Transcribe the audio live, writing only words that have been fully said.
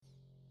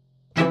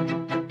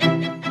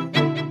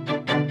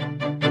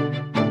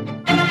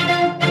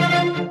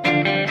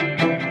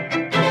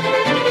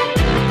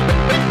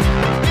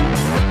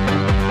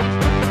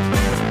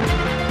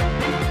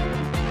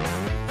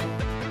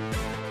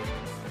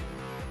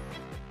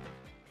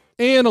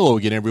And hello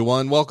again,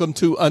 everyone. Welcome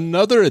to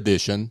another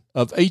edition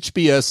of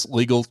HBS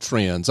Legal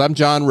Trends. I'm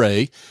John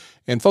Ray,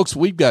 and folks,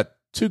 we've got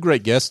two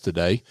great guests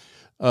today.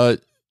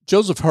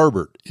 Joseph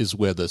Herbert is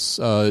with us.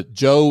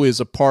 Joe is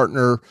a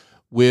partner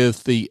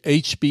with the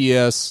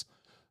HBS,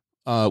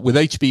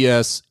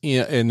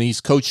 and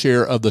he's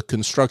co-chair of the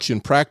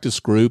Construction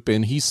Practice Group,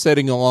 and he's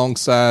sitting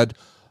alongside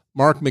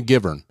Mark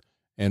McGivern.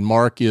 And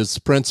Mark is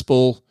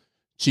principal,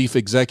 chief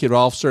executive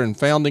officer, and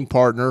founding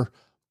partner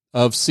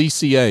of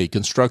CCA,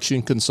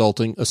 Construction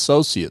Consulting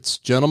Associates.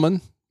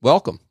 Gentlemen,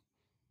 welcome.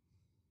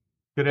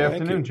 Good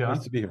afternoon, John.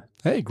 Nice to be here.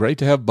 Hey, great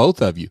to have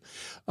both of you.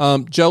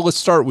 Joe, let's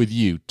start with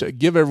you. To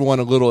give everyone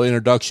a little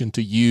introduction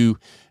to you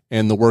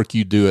and the work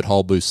you do at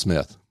Hall Booth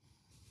Smith.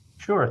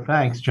 Sure.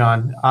 Thanks,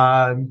 John.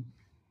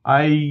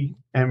 I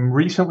am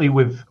recently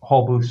with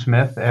Hall Booth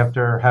Smith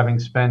after having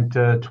spent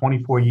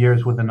 24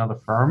 years with another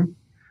firm.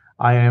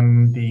 I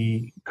am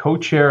the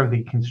co-chair of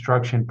the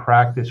Construction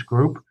Practice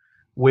Group,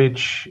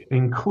 which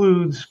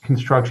includes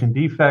construction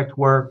defect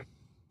work.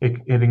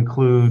 It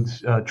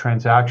includes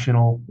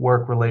transactional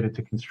work related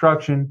to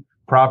construction,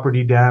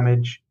 property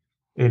damage.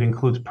 It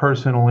includes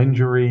personal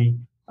injury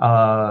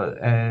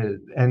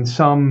and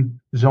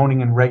some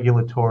zoning and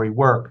regulatory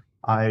work.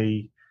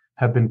 I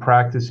have been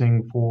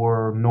practicing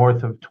for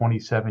north of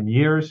 27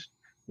 years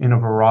in a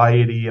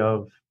variety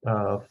of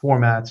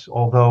formats,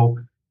 although,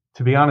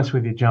 to be honest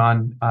with you,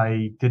 John,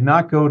 I did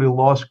not go to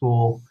law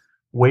school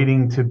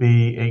waiting to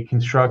be a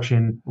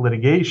construction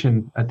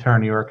litigation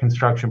attorney or a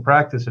construction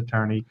practice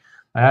attorney.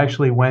 I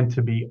actually went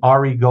to be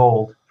Ari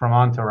Gold from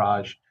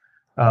Entourage,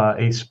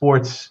 a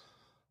sports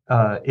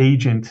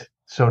agent,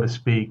 so to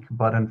speak.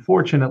 But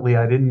unfortunately,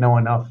 I didn't know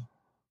enough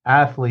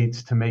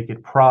athletes to make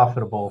it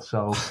profitable.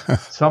 So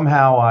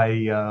somehow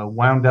I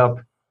wound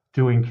up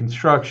doing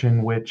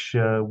construction, which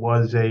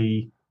was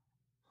a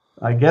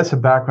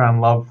background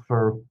love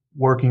for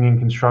working in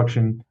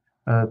construction,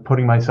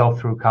 putting myself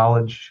through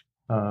college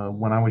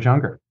when I was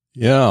younger.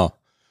 Yeah.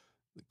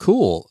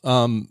 Cool.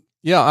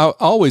 I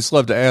always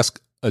love to ask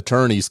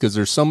attorneys, because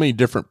there's so many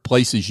different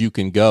places you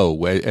can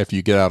go after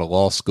you get out of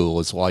law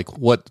school. It's like,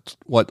 what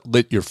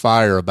lit your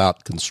fire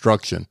about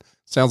construction?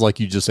 Sounds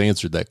like you just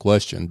answered that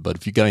question, but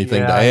if you got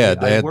anything to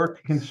add. I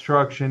worked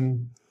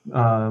construction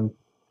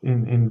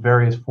in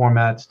various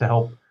formats to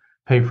help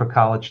pay for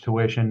college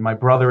tuition. My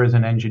brother is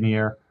an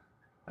engineer.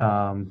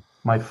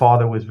 My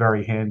father was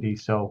very handy,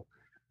 so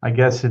I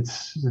guess it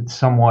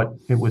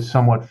was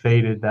somewhat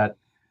fated that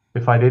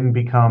if I didn't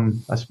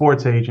become a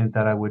sports agent,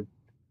 that I would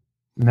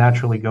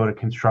naturally go to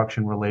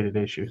construction related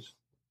issues.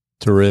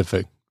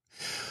 Terrific.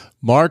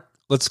 Mark,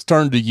 let's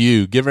turn to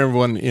you. Give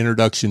everyone an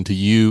introduction to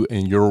you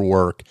and your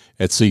work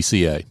at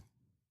CCA.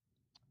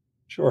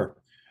 Sure.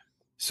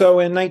 So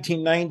in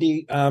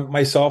 1990,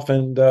 myself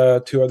and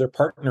two other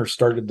partners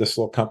started this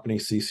little company,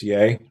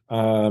 CCA.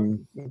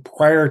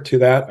 Prior to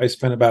that, I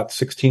spent about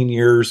 16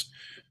 years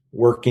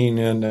working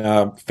in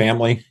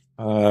family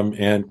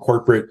and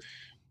corporate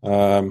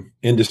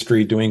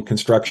industry doing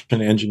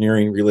construction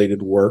engineering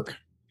related work.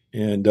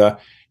 And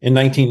in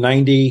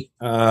 1990,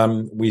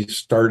 we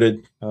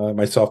started,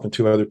 myself and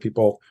two other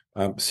people,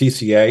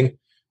 CCA,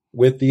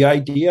 with the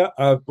idea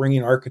of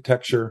bringing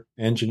architecture,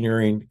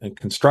 engineering, and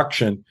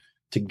construction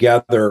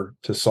together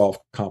to solve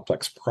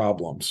complex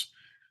problems.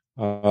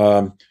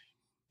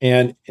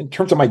 And in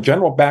terms of my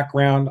general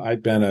background,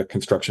 I've been a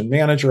construction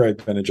manager. I've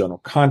been a general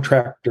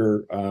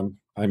contractor. I'm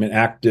an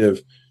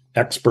active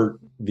expert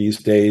these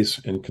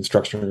days in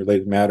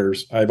construction-related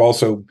matters. I've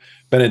also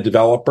been a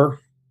developer,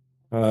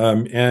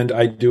 and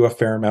I do a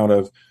fair amount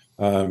of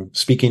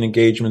speaking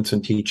engagements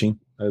and teaching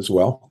as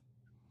well.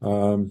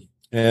 And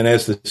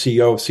as the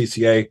CEO of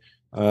CCA,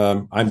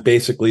 I'm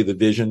basically the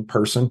vision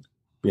person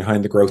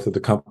behind the growth of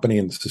the company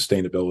and the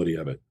sustainability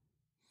of it.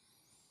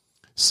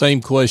 Same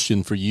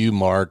question for you,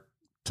 Mark.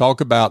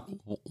 Talk about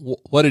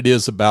what it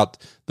is about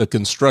the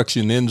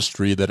construction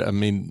industry that,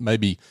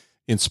 maybe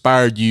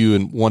inspired you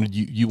and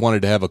you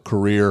wanted to have a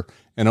career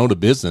and own a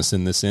business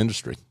in this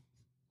industry.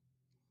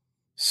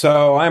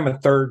 So I'm a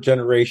third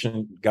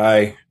generation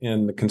guy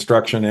in the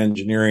construction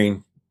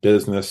engineering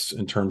business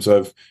in terms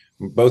of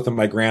both of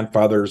my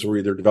grandfathers were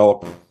either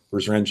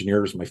developers or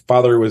engineers. My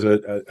father was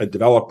a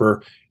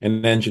developer and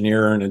an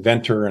engineer, an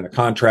inventor and a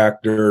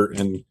contractor,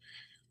 and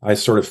I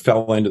sort of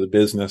fell into the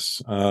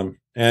business.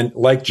 And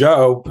like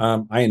Joe,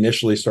 I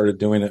initially started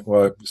doing it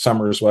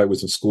summers while I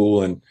was in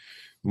school and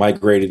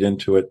migrated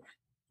into it.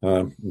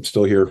 I'm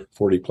still here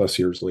 40 plus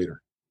years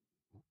later.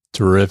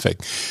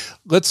 Terrific.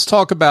 Let's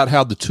talk about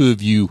how the two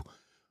of you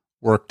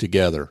work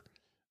together.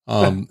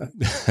 Mark,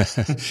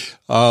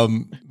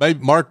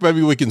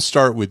 maybe we can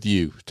start with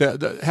you.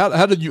 How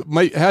did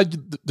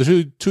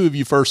the two of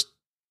you first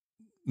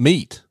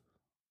meet?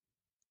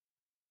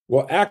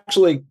 Well,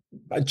 actually,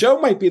 Joe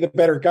might be the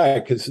better guy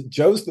because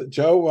Joe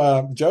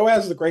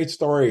has the great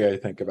story, I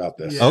think, about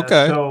this. Yeah,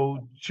 okay.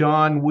 So,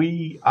 John,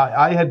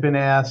 I had been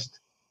asked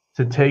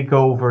to take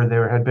over.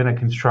 There had been a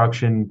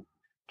construction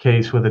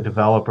case with a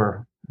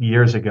developer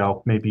years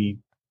ago, maybe,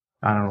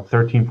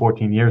 13,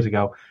 14 years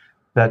ago.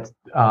 that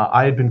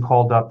I had been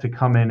called up to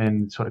come in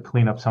and sort of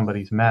clean up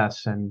somebody's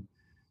mess. And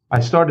I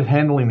started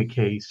handling the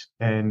case,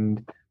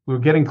 and we were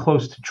getting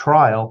close to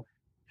trial,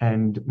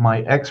 and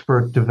my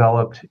expert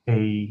developed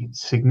a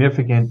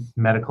significant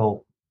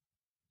medical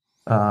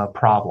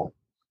problem.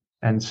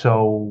 And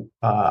so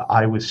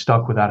I was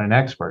stuck without an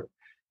expert.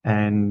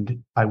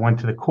 And I went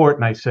to the court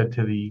and I said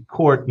to the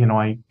court, can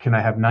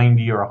I have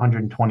 90 or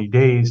 120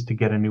 days to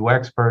get a new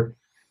expert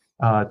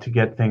to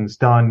get things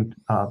done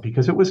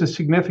because it was a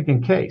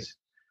significant case.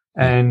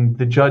 And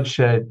the judge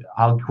said,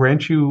 I'll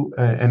grant you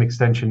an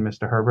extension,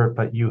 Mr. Herbert,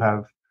 but you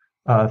have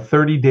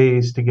 30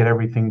 days to get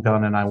everything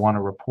done, and I want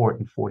to report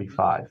in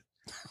 45.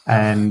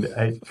 And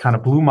it kind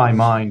of blew my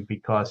mind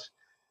because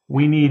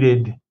we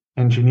needed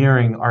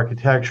engineering,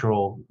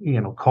 architectural,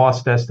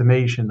 cost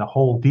estimation, the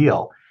whole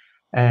deal.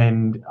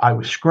 And I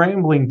was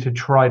scrambling to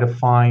try to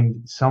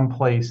find some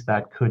place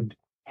that could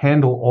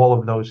handle all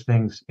of those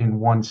things in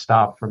one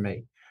stop for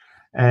me.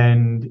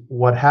 And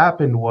what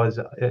happened was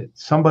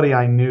somebody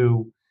I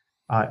knew,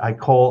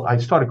 I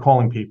started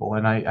calling people,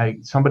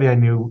 and somebody I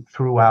knew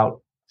threw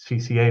out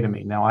CCA to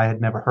me. Now, I had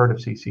never heard of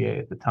CCA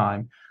at the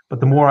time, but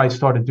the more I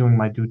started doing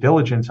my due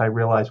diligence, I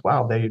realized,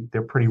 wow,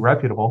 they're pretty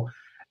reputable.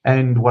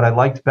 And what I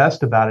liked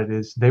best about it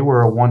is they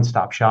were a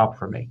one-stop shop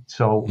for me.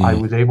 So I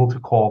was able to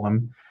call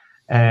them,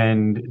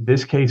 and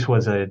this case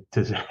was a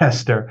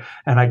disaster.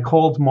 And I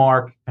called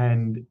Mark,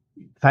 and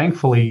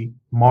thankfully,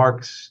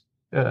 Mark's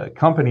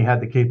company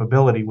had the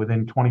capability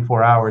within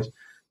 24 hours.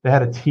 They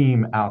had a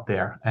team out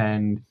there,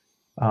 and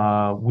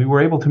we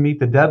were able to meet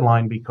the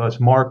deadline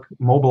because Mark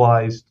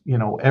mobilized,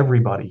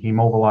 everybody. He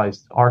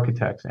mobilized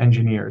architects,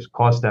 engineers,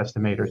 cost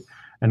estimators,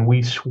 and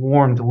we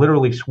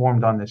literally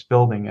swarmed on this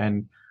building.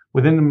 And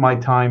within my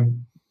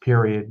time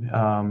period,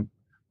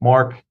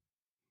 Mark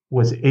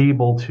was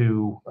able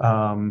to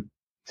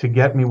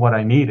get me what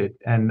I needed,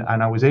 and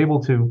I was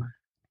able to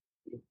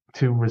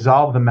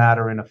resolve the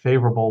matter in a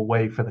favorable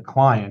way for the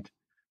client.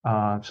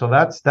 So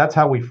that's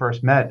how we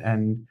first met.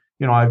 And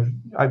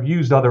I've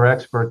used other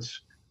experts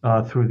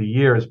through the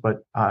years,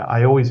 but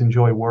I always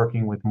enjoy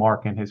working with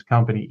Mark and his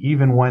company,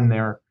 even when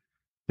their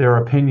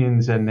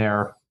opinions and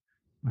their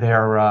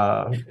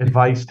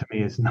advice to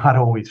me is not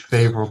always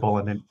favorable,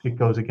 and it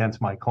goes against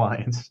my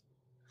clients.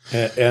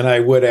 And I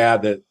would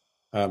add that,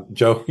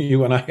 Joe,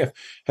 you and I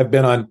have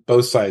been on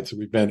both sides.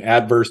 We've been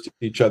adverse to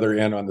each other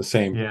and on the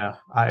same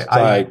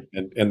side.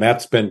 And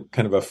that's been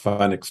kind of a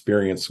fun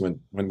experience when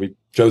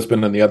Joe's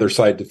been on the other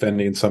side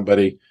defending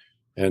somebody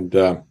and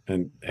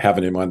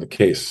having him on the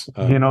case.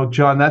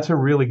 John, that's a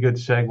really good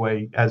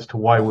segue as to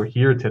why we're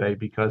here today,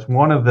 because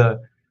one of the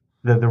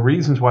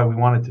reasons why we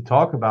wanted to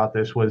talk about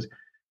this was,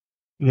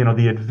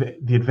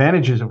 the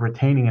advantages of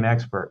retaining an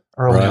expert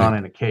early on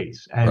in a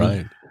case.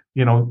 And,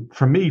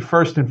 for me,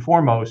 first and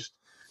foremost,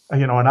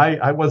 and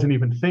I wasn't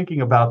even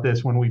thinking about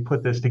this when we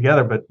put this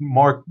together, but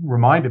Mark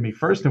reminded me,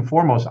 first and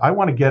foremost, I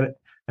want to get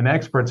an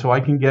expert so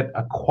I can get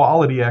a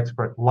quality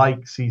expert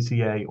like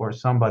CCA or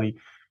somebody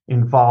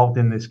involved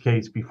in this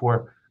case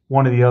before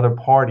one of the other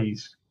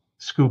parties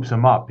scoops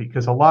them up,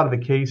 because a lot of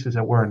the cases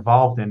that we're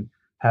involved in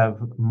have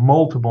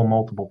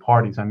multiple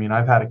parties. I mean,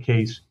 I've had a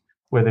case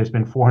where there's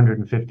been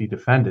 450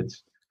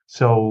 defendants.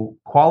 So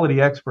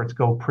quality experts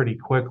go pretty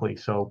quickly.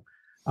 So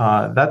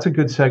that's a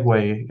good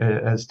segue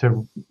as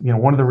to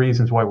one of the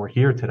reasons why we're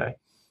here today.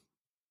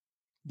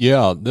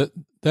 Yeah,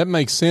 that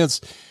makes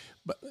sense.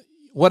 But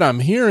what I'm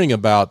hearing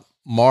about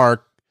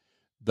Mark,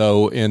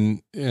 though,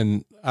 and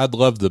I'd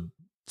love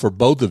for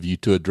both of you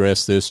to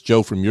address this,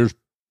 Joe, from your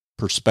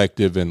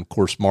perspective, and of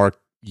course, Mark,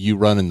 you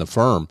running the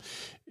firm,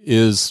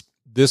 is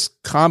this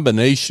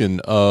combination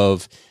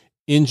of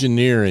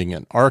engineering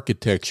and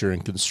architecture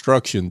and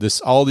construction,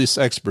 all this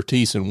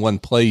expertise in one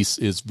place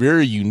is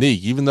very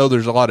unique. Even though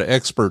there's a lot of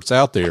experts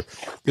out there,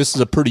 this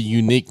is a pretty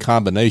unique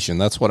combination.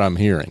 That's what I'm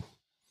hearing.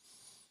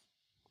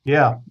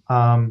 Yeah.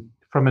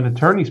 From an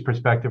attorney's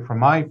perspective, from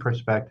my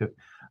perspective,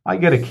 I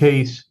get a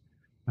case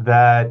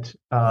that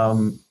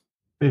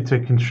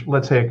it's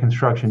let's say a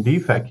construction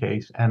defect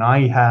case, and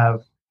I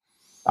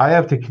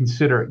have to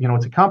consider,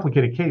 it's a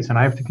complicated case, and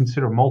I have to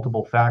consider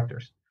multiple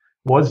factors.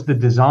 Was the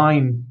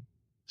design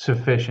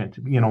sufficient?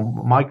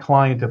 My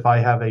client, if I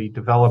have a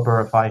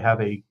developer, if I have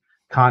a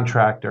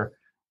contractor,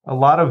 a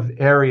lot of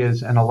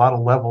areas and a lot of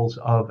levels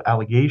of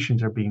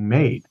allegations are being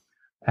made.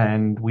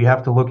 And we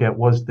have to look at,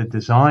 was the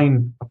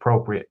design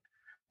appropriate?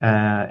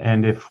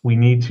 And if we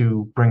need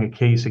to bring a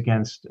case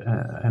against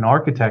an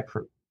architect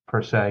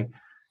per se,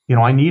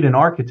 I need an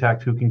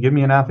architect who can give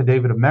me an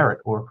affidavit of merit,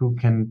 or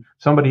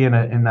somebody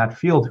in that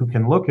field who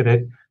can look at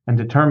it and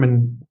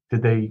determine,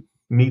 did they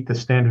meet the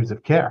standards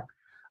of care?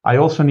 I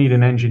also need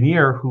an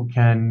engineer who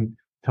can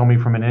tell me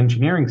from an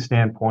engineering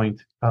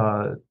standpoint,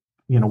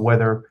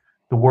 whether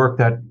the work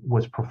that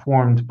was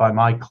performed by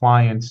my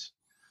clients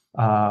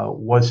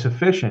was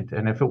sufficient.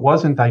 And if it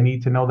wasn't, I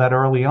need to know that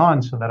early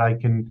on so that I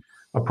can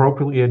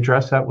appropriately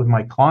address that with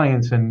my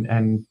clients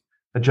and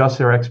adjust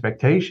their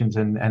expectations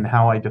and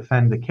how I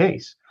defend the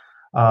case.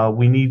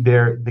 We need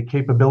the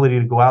capability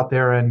to go out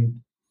there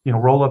and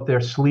roll up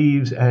their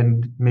sleeves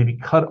and maybe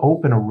cut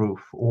open a roof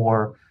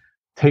or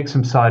take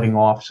some siding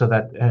off so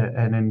that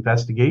an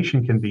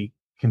investigation can be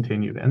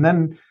continued. And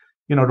then,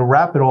 to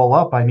wrap it all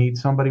up, I need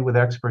somebody with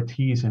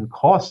expertise in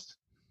cost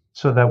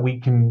so that we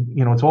can,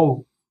 it's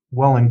all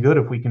well and good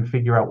if we can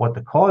figure out what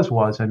the cause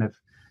was. And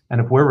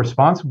if we're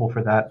responsible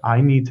for that,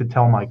 I need to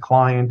tell my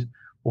client,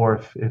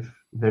 or if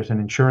there's an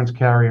insurance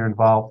carrier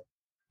involved,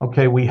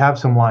 okay, we have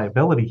some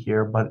liability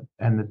here,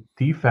 and the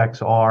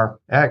defects are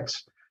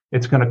X,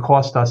 it's going to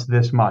cost us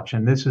this much.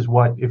 And this is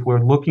what, if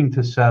we're looking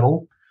to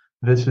settle,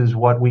 this is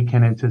what we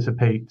can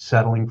anticipate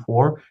settling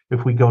for.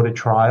 If we go to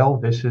trial,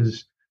 this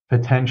is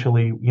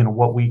potentially,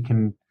 what we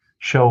can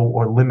show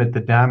or limit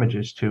the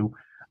damages to.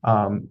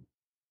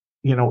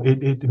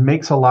 It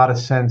makes a lot of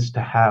sense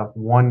to have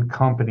one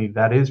company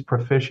that is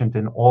proficient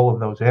in all of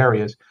those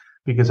areas,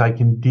 because I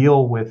can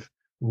deal with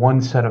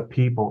one set of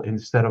people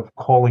instead of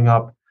calling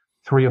up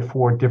 3 or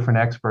 4 different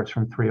experts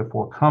from 3 or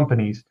 4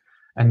 companies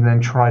and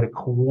then try to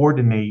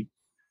coordinate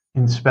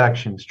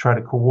inspections, try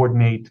to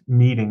coordinate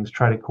meetings,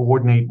 try to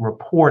coordinate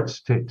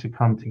reports to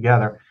come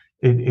together.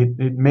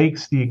 It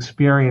makes the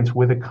experience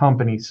with a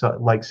company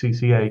like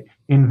CCA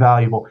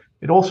invaluable.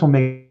 It also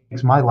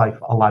makes my life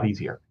a lot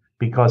easier,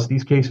 because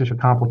these cases are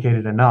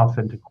complicated enough,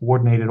 and to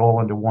coordinate it all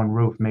under one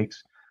roof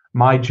makes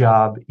my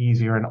job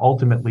easier and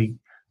ultimately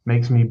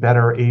makes me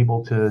better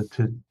able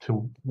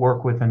to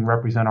work with and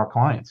represent our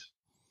clients.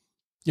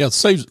 Yeah, it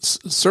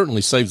certainly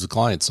saves the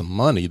client some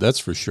money, that's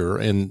for sure.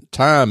 And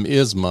time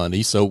is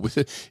money. So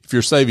if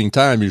you're saving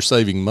time, you're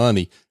saving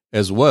money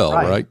as well,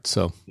 right?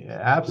 So yeah,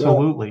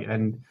 absolutely.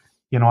 And,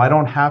 I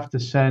don't have to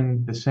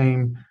send the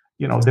same,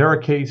 there are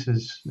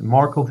cases,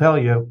 Mark will tell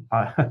you,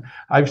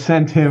 I've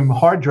sent him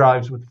hard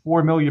drives with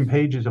 4 million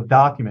pages of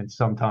documents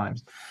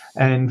sometimes.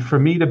 And for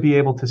me to be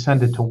able to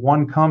send it to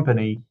one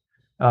company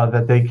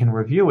that they can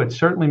review, it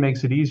certainly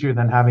makes it easier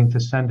than having to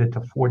send it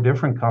to 4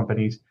 different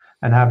companies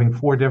and having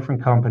 4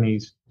 different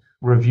companies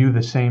review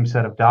the same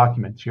set of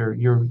documents.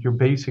 You're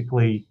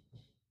basically,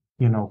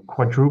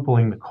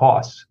 quadrupling the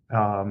costs.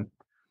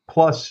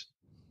 Plus,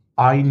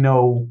 I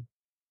know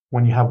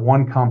when you have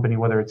one company,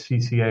 whether it's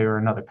CCA or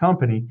another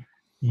company,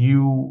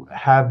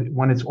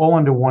 when it's all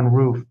under one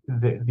roof,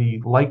 the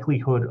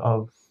likelihood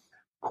of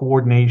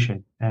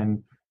coordination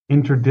and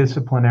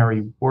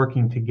interdisciplinary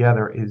working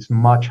together is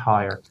much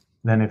higher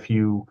than if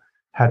you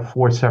had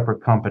 4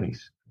 separate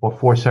companies or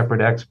 4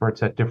 separate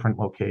experts at different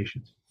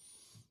locations.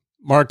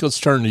 Mark, let's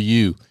turn to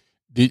you.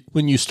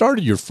 When you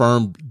started your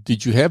firm,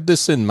 did you have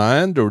this in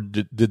mind, or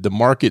did the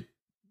market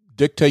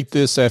dictate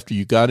this after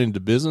you got into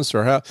business,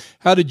 or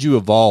how did you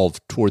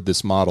evolve toward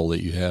this model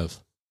that you have?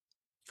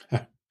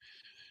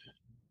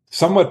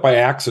 Somewhat by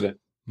accident,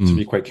 to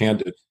be quite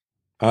candid.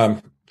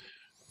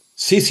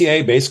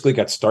 CCA basically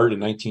got started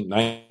in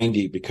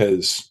 1990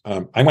 because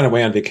I went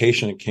away on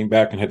vacation and came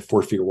back and had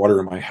 4 feet of water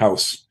in my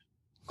house.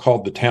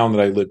 Called the town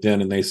that I lived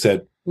in, and they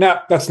said,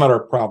 "Nah, that's not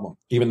our problem,"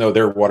 even though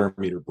their water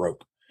meter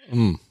broke.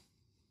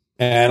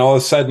 And all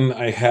of a sudden,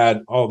 I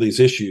had all these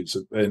issues,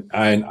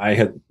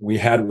 and we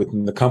had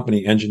within the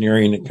company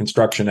engineering and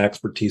construction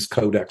expertise,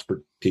 code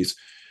expertise,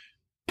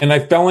 and I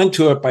fell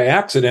into it by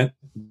accident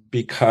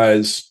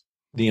because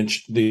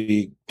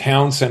the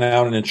town sent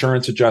out an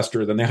insurance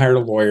adjuster. Then they hired a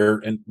lawyer,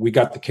 and we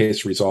got the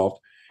case resolved.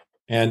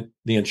 And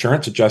the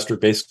insurance adjuster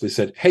basically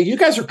said, "Hey, you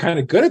guys are kind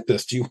of good at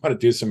this. Do you want to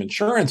do some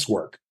insurance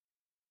work?"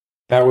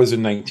 That was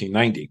in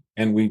 1990,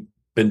 and we've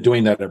been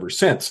doing that ever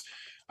since.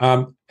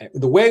 The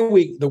way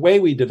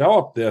we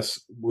developed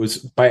this was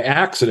by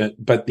accident,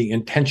 but the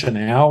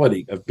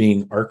intentionality of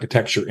being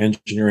architecture,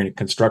 engineering, and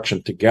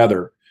construction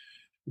together,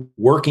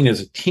 working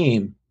as a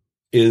team,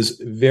 is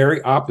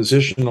very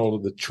oppositional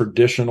to the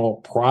traditional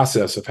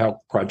process of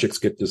how projects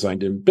get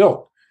designed and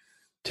built.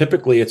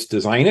 Typically, it's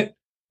design it,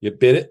 you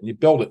bid it, and you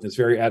build it. And it's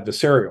very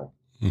adversarial.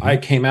 Mm-hmm. I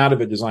came out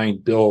of a design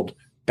build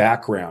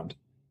background,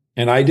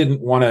 and I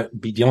didn't want to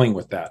be dealing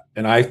with that.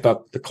 And I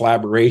thought the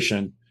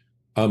collaboration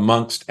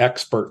amongst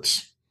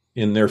experts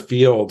in their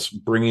fields,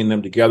 bringing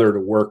them together to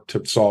work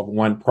to solve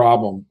one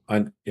problem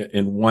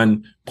in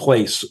one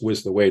place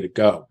was the way to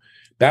go.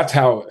 That's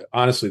how,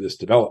 honestly, this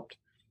developed.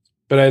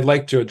 But I'd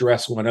like to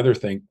address one other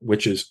thing,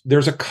 which is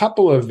there's a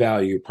couple of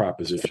value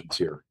propositions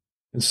here.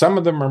 And some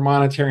of them are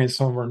monetary and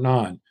some of them are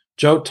non.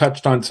 Joe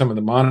touched on some of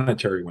the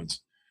monetary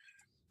ones.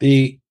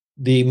 The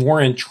more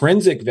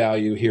intrinsic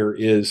value here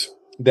is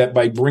that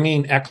by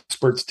bringing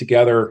experts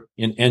together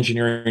in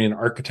engineering and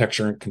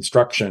architecture and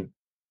construction,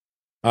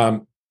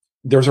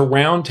 there's a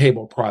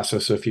roundtable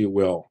process, if you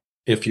will,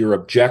 if you're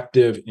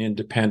objective,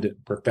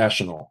 independent,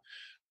 professional,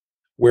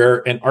 where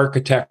an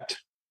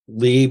architect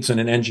leaves and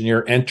an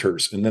engineer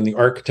enters, and then the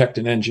architect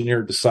and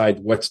engineer decide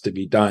what's to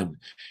be done.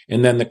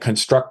 And then the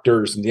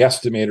constructors and the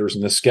estimators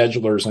and the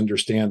schedulers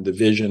understand the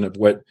vision of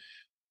what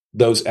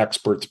those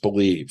experts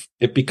believe.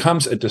 It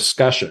becomes a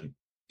discussion.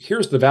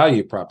 Here's the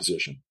value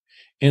proposition.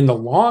 In the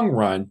long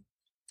run,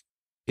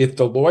 if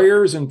the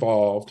lawyer is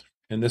involved,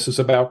 and this is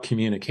about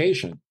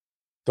communication,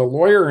 The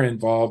lawyer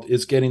involved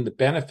is getting the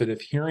benefit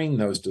of hearing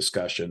those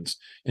discussions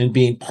and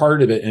being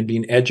part of it and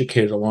being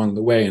educated along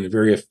the way in a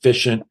very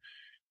efficient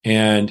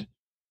and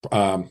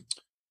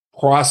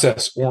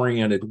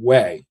process-oriented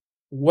way.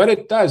 What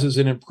it does is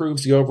it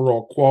improves the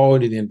overall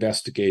quality of the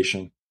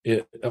investigation.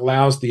 It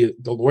allows the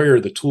lawyer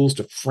the tools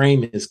to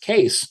frame his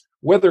case,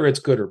 whether it's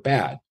good or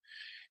bad.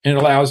 And it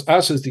allows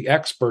us as the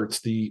experts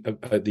the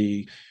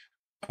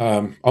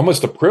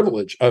almost the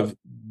privilege of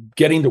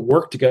getting to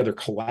work together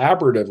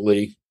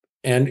collaboratively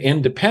and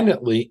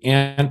independently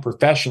and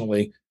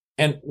professionally.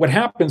 And what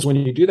happens when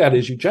you do that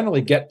is you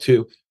generally get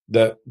to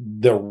the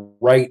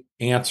right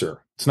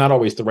answer. It's not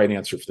always the right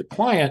answer for the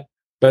client,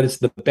 but it's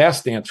the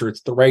best answer.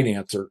 It's the right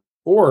answer.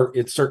 Or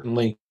it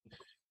certainly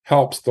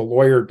helps the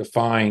lawyer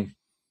define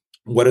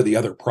what are the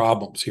other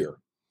problems here.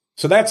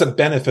 So that's a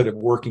benefit of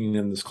working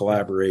in this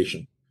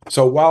collaboration.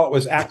 So while it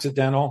was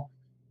accidental,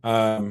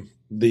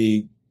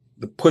 the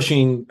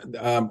pushing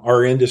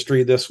our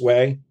industry this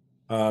way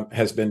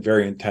has been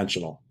very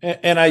intentional.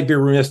 And I'd be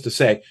remiss to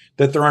say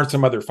that there aren't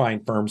some other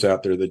fine firms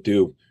out there that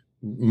do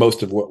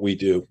most of what we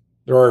do.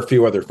 There are a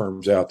few other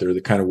firms out there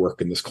that kind of work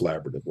in this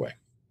collaborative way.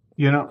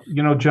 You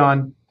know,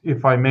 John,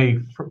 if I may,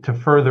 to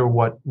further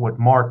what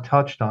Mark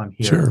touched on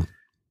here, Sure.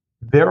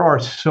 There are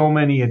so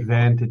many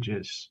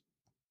advantages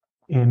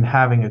in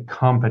having a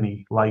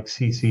company like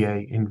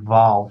CCA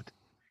involved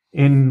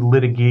in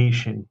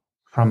litigation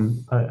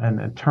from an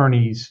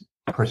attorney's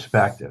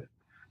perspective.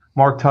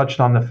 Mark touched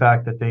on the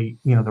fact that the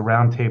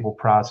roundtable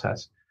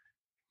process.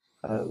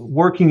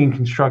 Working in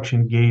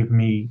construction gave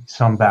me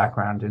some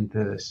background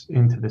into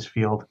this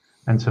field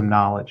and some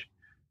knowledge,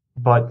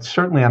 but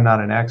certainly I'm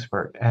not an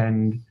expert,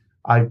 and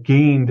I've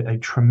gained a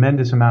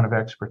tremendous amount of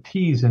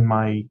expertise in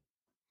my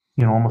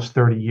almost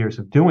 30 years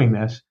of doing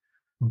this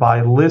by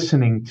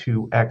listening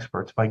to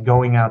experts, by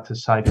going out to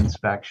site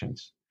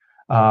inspections.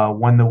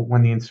 When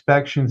the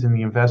inspections and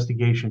the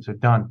investigations are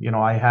done,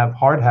 I have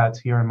hard hats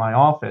here in my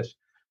office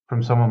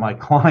from some of my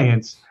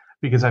clients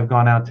because I've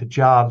gone out to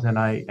jobs and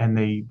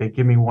they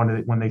give me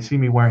when they see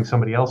me wearing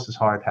somebody else's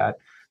hard hat,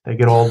 they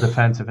get all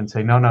defensive and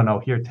say, no,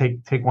 here,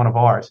 take one of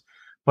ours.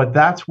 But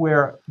that's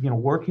where,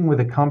 working with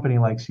a company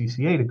like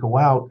CCA to go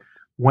out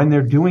when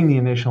they're doing the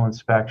initial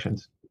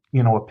inspections,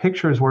 a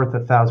picture is worth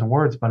 1,000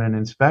 words, but an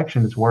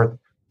inspection is worth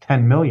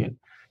 10 million.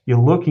 You're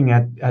looking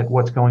at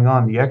what's going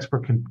on. The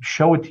expert can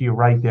show it to you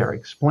right there,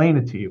 explain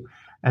it to you.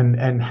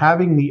 And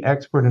having the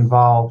expert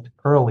involved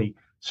early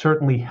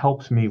certainly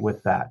helps me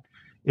with that.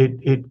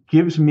 It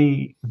gives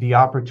me the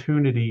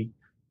opportunity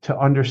to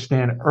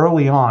understand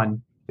early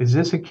on, is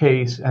this a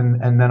case,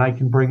 and then I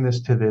can bring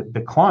this to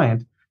the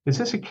client, is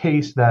this a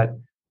case that,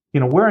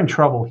 we're in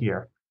trouble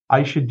here.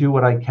 I should do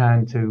what I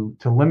can to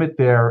limit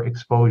their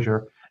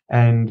exposure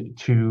and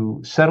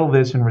to settle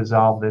this and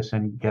resolve this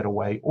and get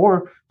away?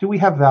 Or do we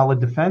have valid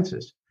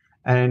defenses?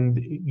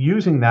 And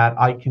using that,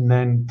 I can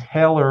then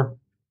tailor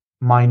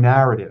my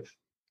narrative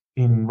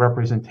in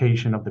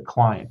representation of the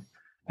client.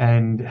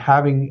 And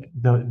having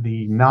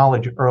the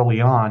knowledge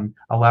early on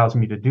allows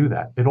me to do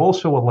that. It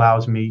also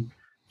allows me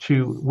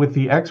to, with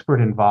the expert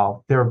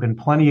involved, there have been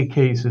plenty of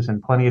cases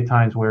and plenty of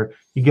times where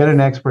you get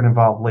an expert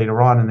involved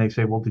later on and they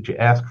say, well, did you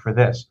ask for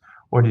this?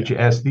 Or did you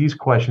ask these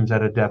questions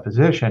at a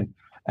deposition?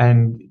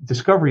 And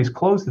discovery is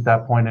closed at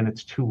that point and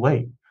it's too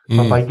late.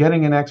 But by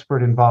getting an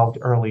expert involved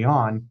early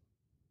on,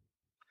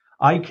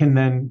 I can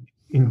then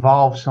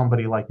involve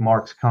somebody like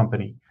Mark's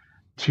company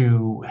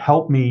to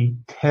help me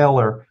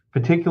tailor,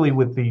 particularly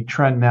with the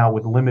trend now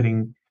with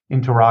limiting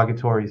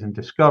interrogatories and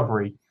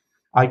discovery.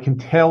 I can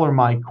tailor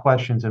my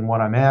questions and what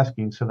I'm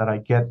asking so that I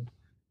get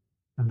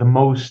the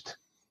most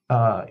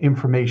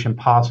information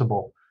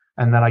possible,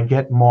 and that I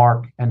get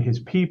Mark and his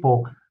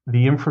people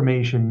the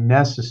information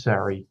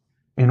necessary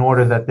in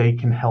order that they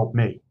can help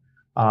me.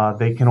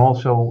 They can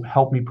also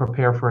help me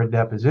prepare for a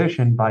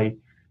deposition by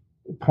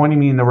pointing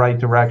me in the right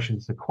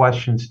directions, the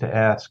questions to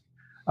ask,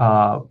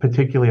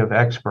 particularly of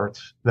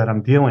experts that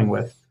I'm dealing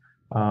with.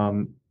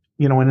 And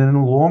in the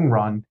long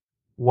run,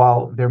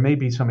 while there may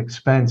be some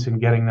expense in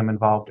getting them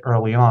involved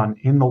early on,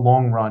 in the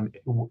long run,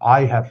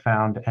 I have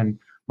found, and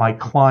my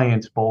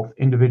clients, both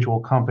individual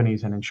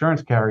companies and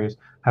insurance carriers,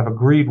 have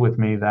agreed with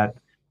me that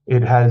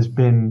it has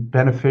been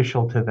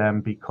beneficial to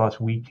them because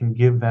we can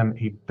give them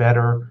a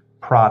better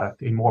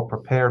product, a more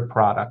prepared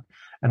product.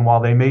 And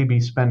while they may be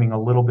spending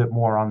a little bit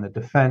more on the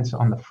defense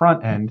on the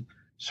front end,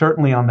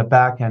 certainly on the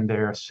back end, they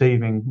are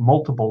saving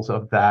multiples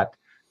of that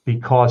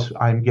because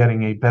I'm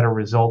getting a better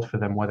result for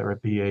them, whether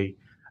it be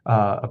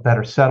a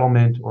better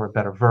settlement or a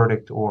better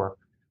verdict, or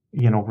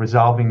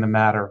resolving the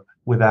matter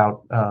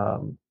without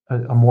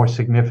a more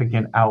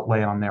significant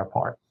outlay on their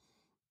part.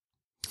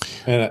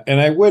 And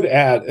I would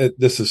add,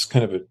 this is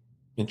kind of an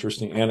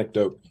interesting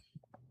anecdote.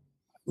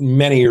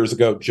 Many years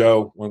ago,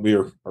 Joe, when we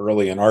were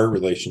early in our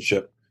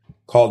relationship,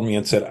 called me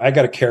and said, I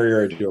got a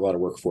carrier I do a lot of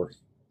work for.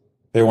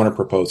 They want a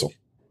proposal.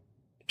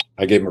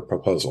 I gave them a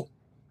proposal.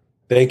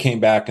 They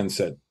came back and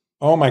said,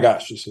 oh my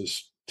gosh, this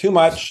is too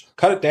much.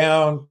 Cut it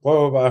down,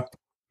 blah, blah, blah,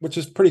 which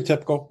is pretty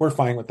typical. We're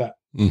fine with that.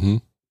 Mm-hmm.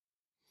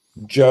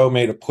 Joe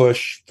made a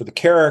push for the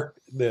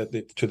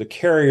to the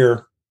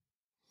carrier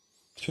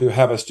to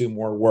have us do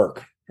more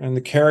work. And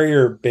the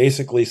carrier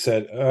basically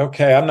said,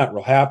 okay, I'm not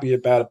real happy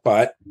about it,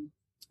 but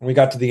we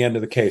got to the end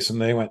of the case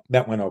and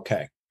that went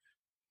okay.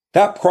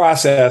 That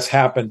process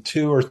happened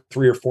 2 or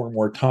 3 or 4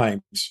 more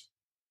times.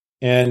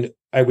 And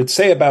I would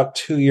say about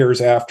 2 years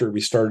after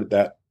we started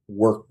that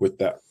work with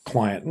that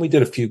client, and we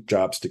did a few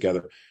jobs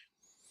together,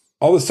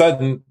 all of a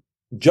sudden,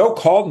 Joe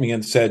called me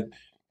and said,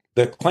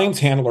 the claims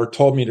handler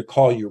told me to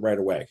call you right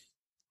away.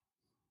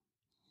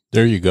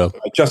 There you go.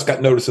 I just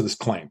got notice of this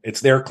claim. It's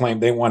their claim.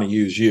 They want to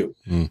use you.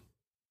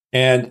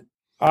 And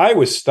I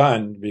was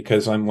stunned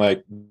because I'm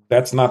like,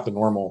 that's not the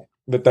normal.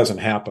 That doesn't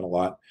happen a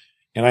lot.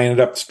 And I ended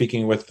up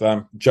speaking with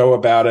Joe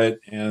about it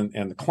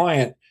and the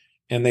client.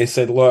 And they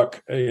said,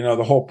 look,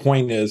 the whole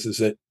point is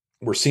that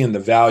we're seeing the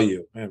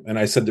value. And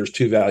I said, there's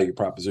 2 value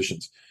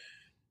propositions.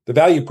 The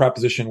value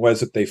proposition was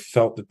that they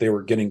felt that they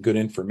were getting good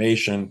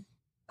information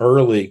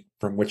early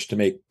from which to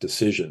make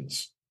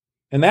decisions.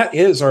 And that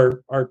is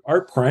our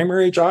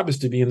primary job, is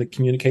to be in the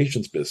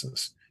communications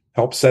business,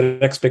 help set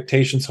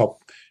expectations,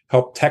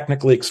 help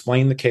technically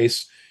explain the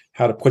case,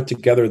 how to put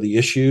together the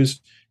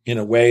issues in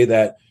a way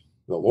that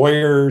the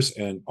lawyers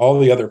and all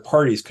the other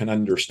parties can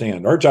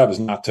understand. Our job is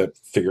not to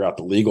figure out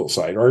the legal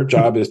side. Our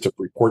job is to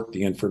report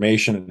the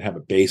information and have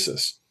a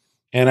basis.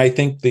 And I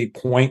think the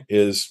point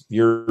is,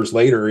 years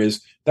later,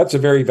 is that's a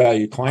very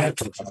valued client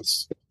for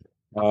us.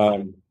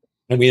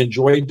 And we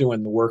enjoy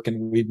doing the work,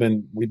 and we've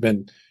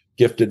been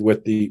gifted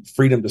with the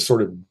freedom to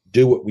sort of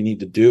do what we need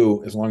to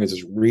do as long as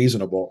it's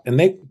reasonable. And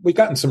we've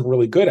gotten some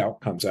really good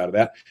outcomes out of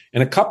that.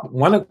 And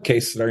one of the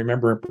cases that I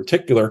remember in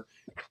particular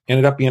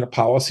ended up being a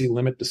policy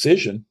limit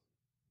decision,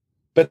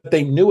 but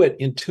they knew it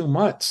in 2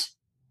 months.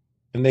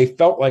 And they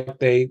felt like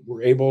they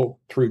were able,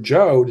 through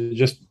Joe, to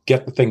just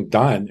get the thing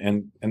done.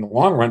 And in the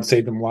long run,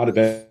 saved them a lot of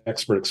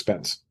expert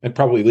expense and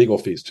probably legal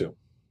fees too.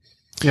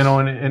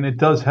 And it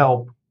does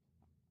help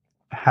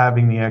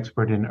having the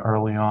expert in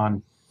early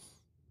on,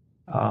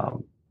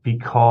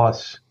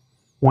 because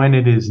when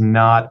it is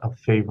not a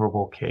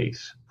favorable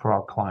case for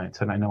our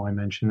clients, and I know I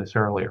mentioned this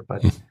earlier,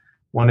 but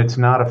when it's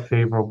not a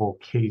favorable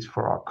case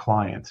for our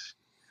clients,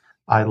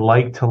 I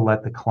like to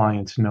let the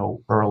clients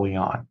know early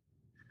on.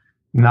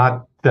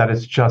 Not that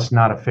it's just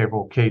not a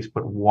favorable case,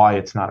 but why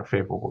it's not a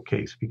favorable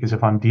case. Because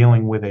if I'm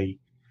dealing with a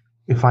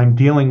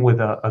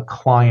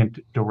client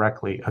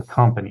directly, a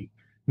company,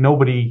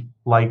 nobody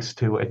likes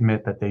to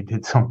admit that they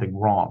did something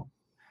wrong.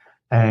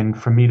 And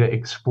for me to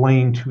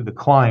explain to the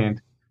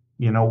client,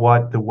 you know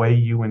what, the way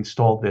you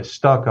installed this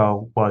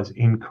stucco was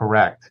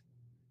incorrect.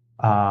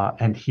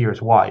 And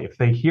here's why. If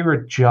they hear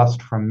it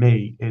just from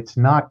me, it's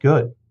not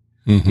good,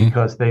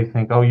 because they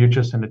think, oh, you're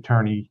just an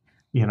attorney,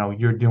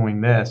 you're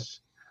doing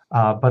this.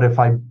 But if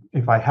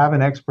I have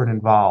an expert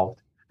involved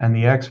and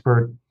the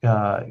expert,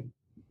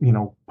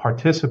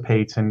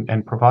 participates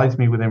and provides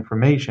me with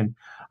information,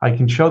 I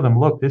can show them,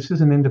 look, this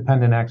is an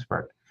independent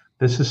expert.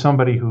 This is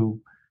somebody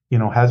who,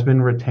 has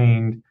been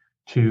retained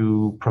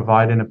to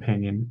provide an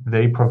opinion.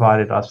 They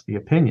provided us the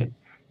opinion.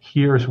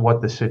 Here's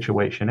what the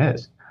situation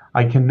is.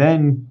 I can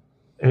then,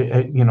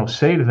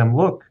 say to them,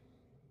 look,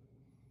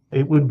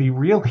 it would be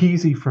real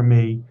easy for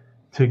me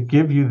to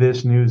give you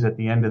this news at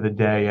the end of the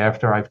day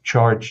after I've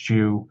charged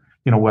you,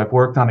 I've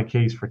worked on a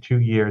case for 2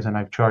 years and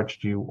I've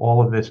charged you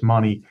all of this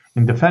money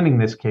in defending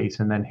this case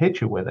and then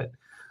hit you with it.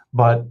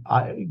 But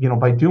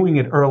by doing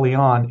it early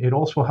on, it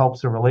also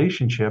helps the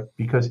relationship,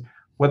 because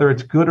whether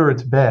it's good or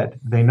it's bad,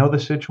 they know the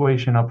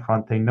situation up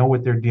front. They know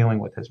what they're dealing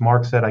with. As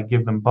Mark said, I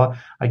get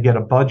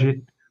a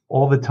budget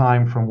all the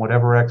time from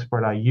whatever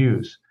expert I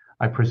use.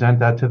 I present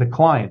that to the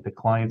client. The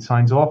client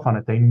signs off on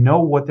it. They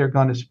know what they're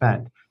going to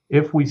spend.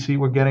 If we see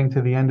we're getting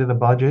to the end of the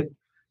budget,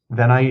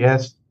 then I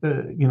ask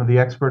the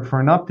expert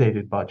for an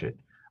updated budget.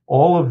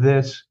 All of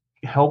this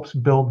helps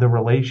build the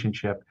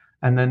relationship.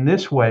 And then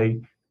this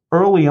way,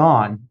 early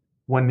on,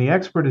 when the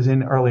expert is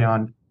in early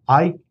on,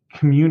 I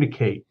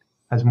communicate,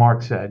 as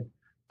Mark said,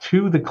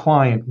 to the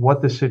client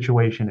what the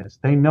situation is.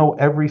 They know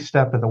every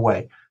step of the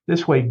way.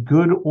 This way,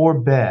 good or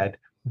bad,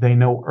 they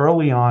know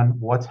early on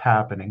what's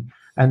happening.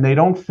 And they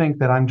don't think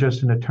that I'm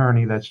just an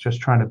attorney that's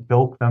just trying to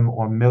bilk them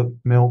or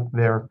milk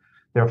their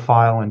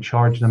file and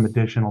charge them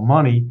additional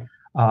money.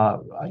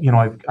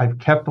 I've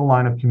kept the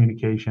line of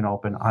communication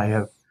open. I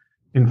have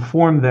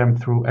informed them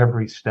through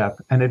every step,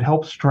 and it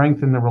helps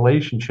strengthen the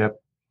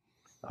relationship.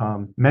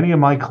 Many of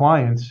my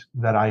clients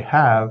that I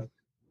have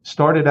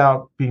started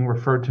out being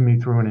referred to me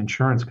through an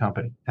insurance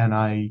company, and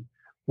I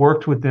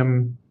worked with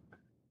them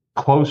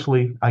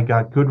closely. I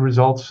got good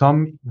results,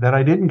 some that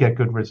I didn't get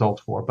good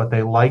results for, but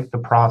they liked the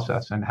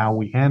process and how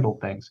we handle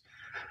things.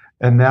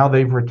 And now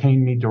they've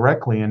retained me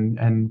directly,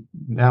 and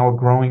now a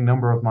growing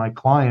number of my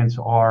clients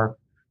are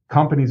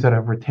companies that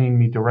have retained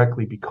me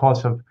directly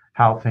because of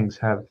how things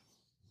have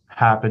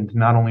happened,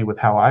 not only with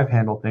how I've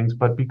handled things,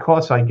 but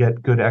because I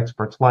get good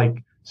experts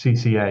like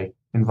CCA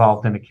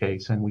involved in a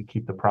case, and we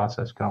keep the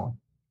process going.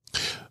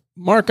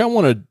 Mark, I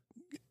want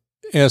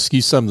to ask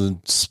you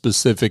something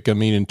specific. I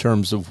mean, in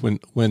terms of when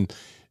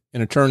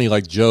an attorney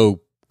like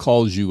Joe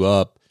calls you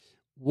up,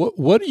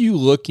 what are you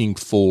looking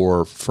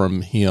for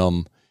from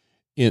him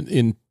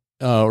in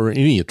or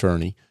any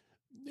attorney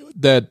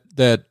that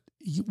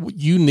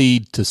you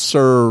need to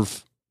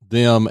serve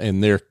them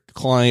and their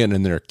client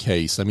and their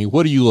case? I mean,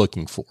 what are you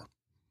looking for?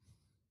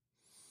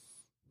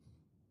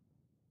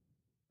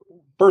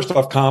 First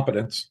off,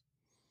 competence.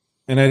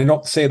 And I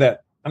don't say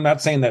that, I'm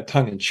not saying that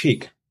tongue in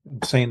cheek.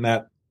 I'm saying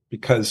that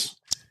because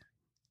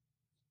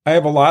I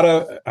have a lot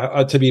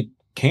of, to be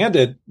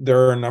candid,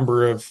 there are a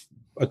number of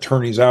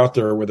attorneys out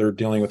there where they're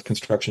dealing with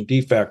construction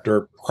defect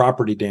or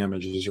property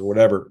damages or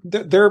whatever.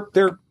 They're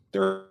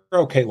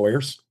okay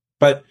lawyers,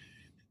 but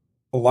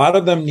a lot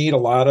of them need a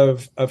lot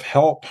of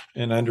help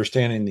in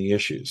understanding the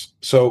issues.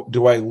 So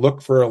do I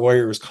look for a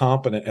lawyer who's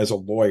competent as a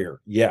lawyer?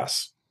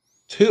 Yes.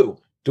 2,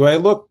 do I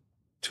look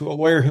to a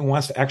lawyer who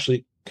wants to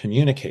actually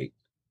communicate,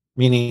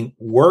 meaning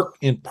work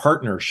in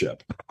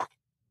partnership?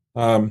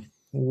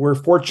 We're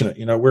fortunate,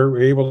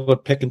 we're able to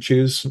pick and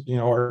choose,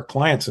 our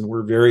clients, and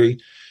we're very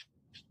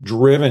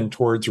driven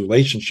towards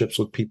relationships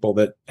with people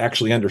that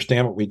actually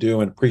understand what we do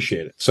and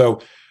appreciate it.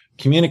 So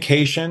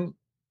communication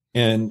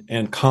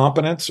and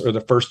competence are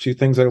the first 2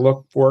 things I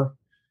look for.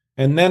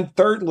 And then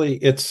thirdly,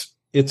 it's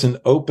an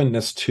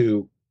openness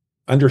to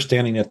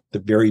understanding at the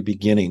very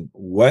beginning,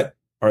 what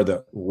are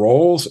the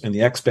roles and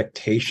the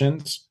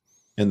expectations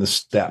and the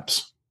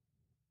steps.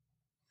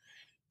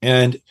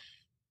 And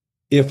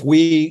if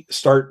we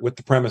start with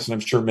the premise, and I'm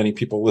sure many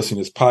people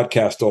listening to this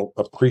podcast will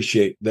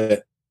appreciate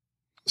that,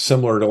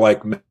 similar to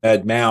like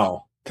med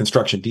mal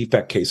construction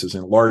defect cases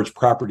and large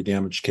property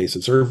damage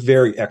cases are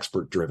very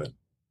expert driven.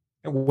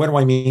 And what do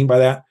I mean by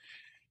that?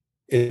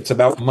 It's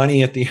about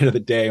money at the end of the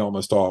day,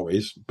 almost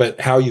always, but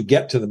how you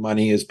get to the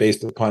money is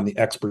based upon the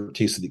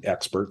expertise of the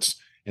experts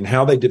and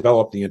how they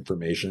develop the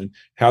information,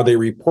 how they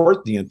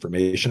report the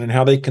information, and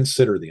how they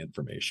consider the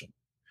information.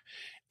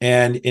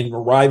 And in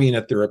arriving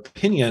at their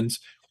opinions,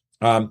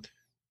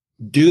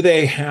 do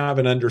they have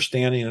an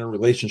understanding and a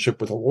relationship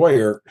with a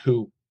lawyer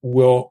who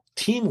will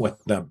team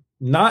with them,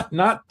 not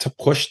to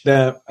push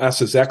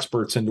us as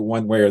experts into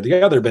one way or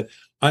the other, but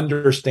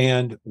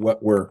understand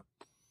what we're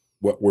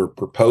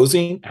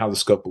proposing, how the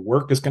scope of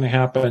work is going to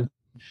happen,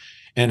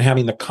 and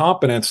having the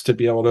competence to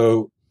be able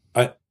to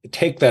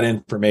take that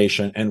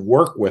information and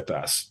work with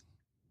us,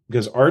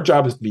 because our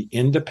job is to be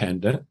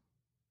independent,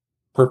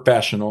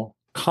 professional,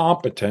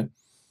 competent,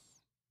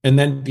 and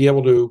then be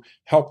able to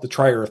help the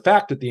trier of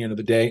fact at the end of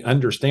the day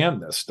understand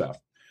this stuff.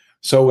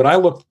 So what I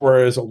look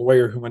for is a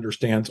lawyer who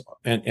understands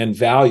and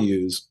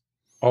values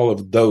all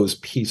of those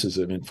pieces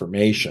of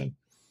information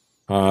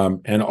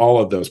and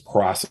all of those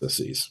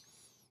processes.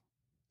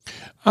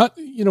 I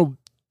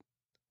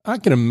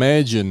can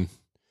imagine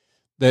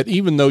that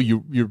even though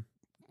you're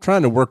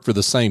trying to work for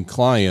the same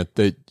client,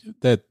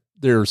 that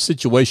there are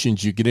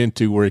situations you get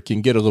into where it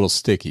can get a little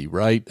sticky,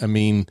 right? I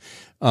mean,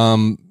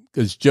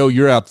 because Joe,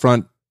 you're out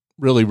front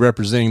really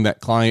representing that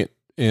client,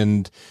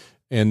 and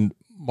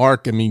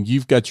Mark, I mean,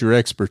 you've got your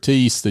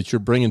expertise that you're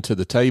bringing to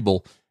the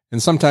table,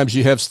 and sometimes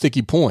you have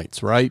sticky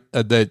points, right?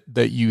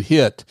 That you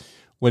hit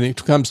when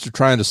it comes to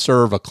trying to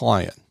serve a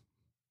client.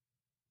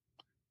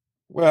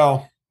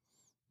 Well,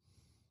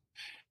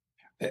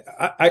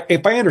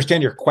 if I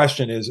understand your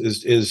question,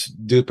 is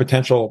do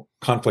potential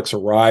conflicts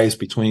arise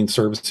between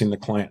servicing the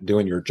client and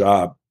doing your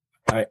job?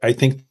 I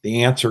think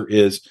the answer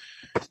is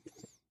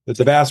that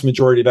the vast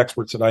majority of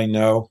experts that I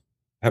know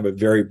have a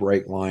very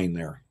bright line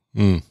there.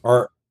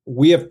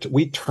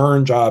 We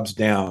turn jobs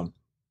down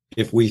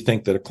if we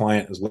think that a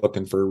client is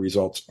looking for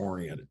results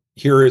oriented.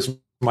 Here is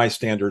my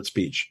standard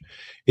speech.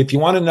 If you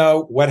want to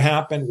know what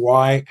happened,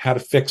 why, how to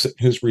fix it,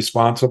 who's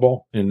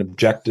responsible in an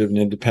objective and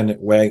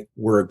independent way,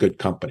 we're a good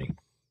company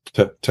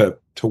to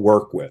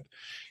work with.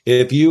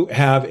 If you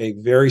have a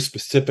very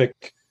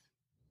specific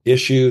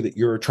issue that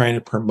you're trying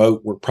to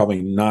promote, we're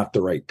probably not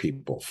the right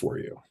people for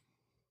you.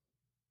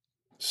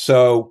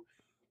 So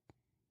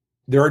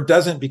there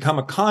doesn't become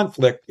a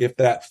conflict if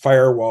that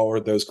firewall or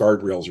those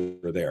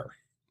guardrails are there.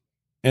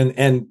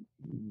 And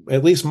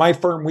at least my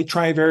firm, we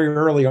try very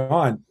early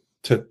on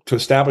to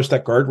establish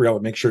that guardrail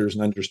and make sure there's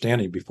an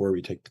understanding before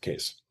we take the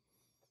case.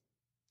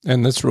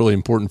 And that's really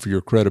important for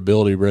your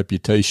credibility,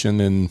 reputation,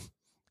 and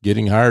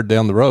getting hired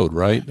down the road,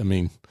 right? I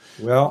mean,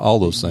 well, all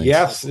those things.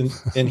 Yes.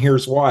 And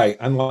here's why.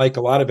 Unlike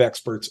a lot of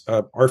experts,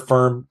 our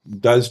firm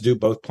does do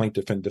both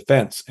plaintiff and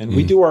defense, and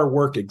we do our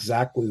work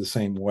exactly the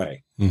same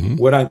way.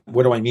 What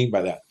do I mean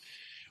by that?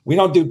 We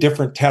don't do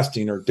different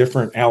testing or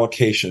different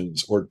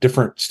allocations or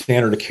different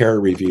standard of care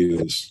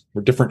reviews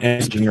or different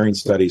engineering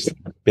studies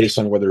based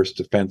on whether it's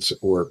defense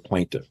or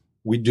plaintiff.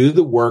 We do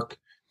the work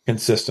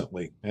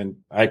consistently. And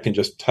I can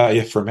just tell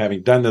you from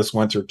having done this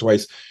once or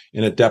twice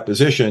in a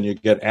deposition, you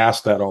get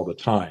asked that all the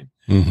time.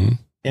 And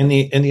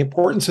the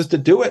importance is to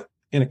do it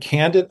in a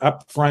candid,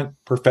 upfront,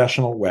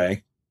 professional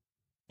way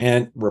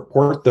and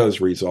report those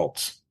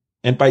results.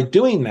 And by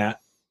doing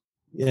that,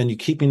 and you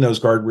keeping those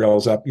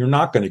guardrails up, you're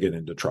not going to get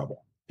into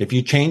trouble. If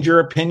you change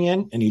your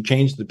opinion and you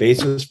change the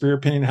basis for your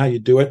opinion, how you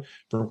do it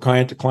from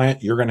client to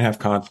client, you're going to have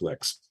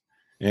conflicts.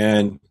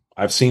 And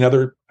I've seen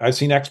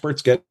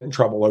experts get in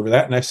trouble over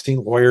that, and I've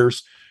seen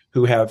lawyers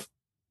who have,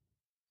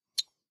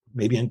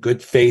 maybe in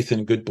good faith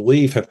and good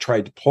belief, have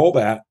tried to pull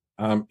that.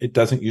 It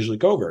doesn't usually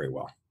go very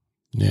well.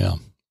 Yeah.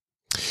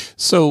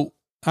 So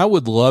I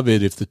would love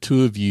it if the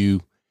two of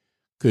you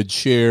could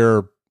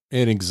share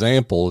an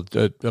example,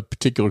 a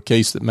particular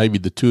case that maybe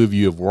the two of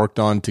you have worked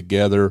on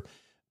together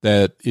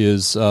that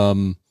is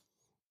an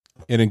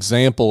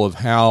example of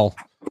how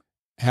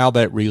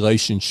that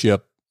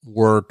relationship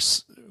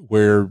works,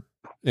 where,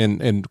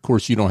 and of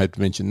course you don't have to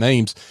mention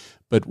names,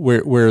 but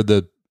where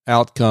the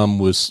outcome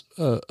was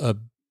a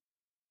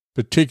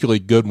particularly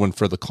good one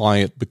for the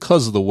client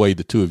because of the way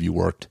the two of you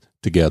worked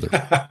together.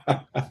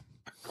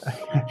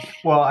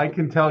 Well, I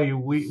can tell you,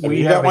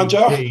 we have one,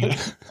 Joe?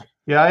 case.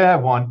 Yeah, I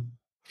have one.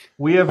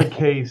 We have a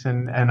case,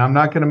 and I'm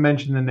not going to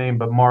mention the name,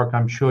 but Mark,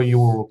 I'm sure you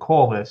will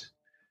recall this.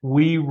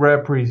 We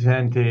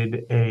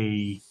represented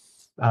a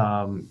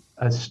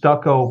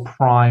stucco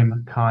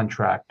prime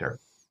contractor,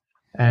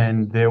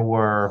 and there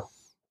were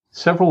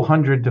several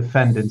hundred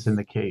defendants in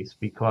the case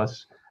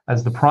because,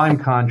 as the prime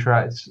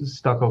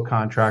stucco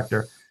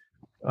contractor,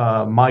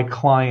 my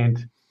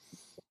client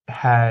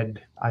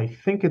had, I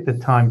think at the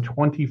time,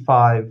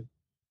 25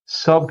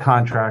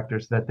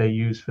 subcontractors that they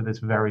used for this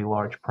very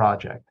large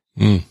project.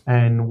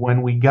 And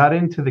when we got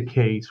into the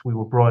case, we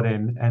were brought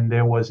in, and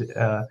there was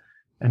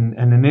an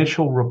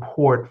initial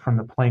report from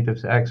the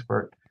plaintiff's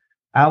expert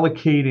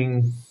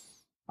allocating,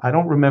 I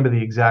don't remember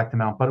the exact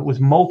amount, but it was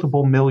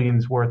multiple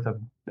millions worth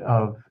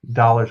of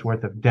dollars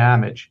worth of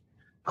damage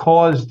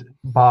caused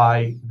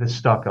by the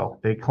stucco.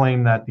 They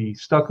claimed that the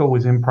stucco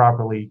was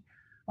improperly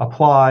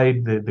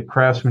applied, the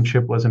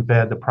craftsmanship wasn't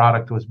bad, the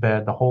product was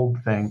bad, the whole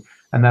thing,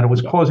 and that it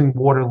was causing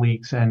water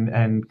leaks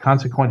and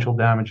consequential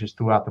damages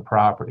throughout the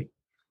property.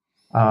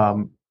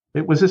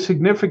 It was a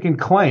significant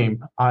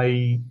claim.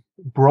 I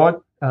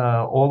brought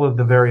all of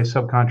the various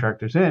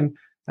subcontractors in,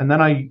 and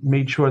then I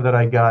made sure that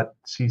I got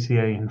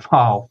CCA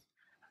involved.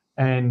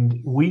 And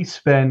we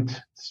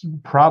spent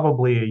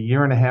probably a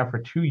year and a half or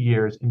 2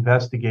 years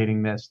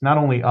investigating this. Not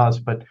only us,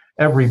 but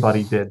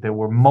everybody did. There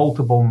were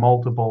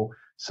multiple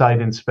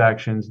site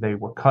inspections. They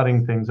were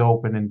cutting things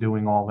open and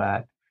doing all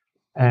that.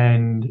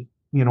 And,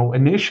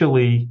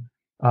 initially,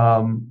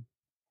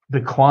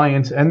 the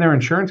clients and their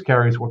insurance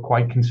carriers were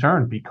quite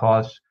concerned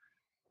because,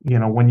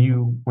 when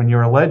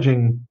you're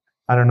alleging,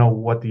 I don't know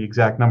what the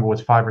exact number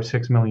was, $5 or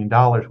 $6 million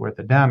worth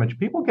of damage,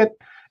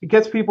 it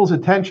gets people's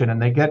attention,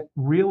 and they get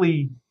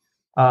really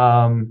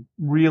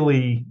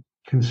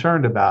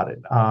concerned about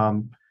it.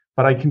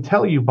 But I can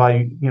tell you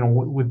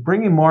with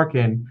bringing Mark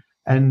in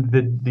and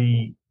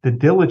the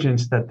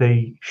diligence that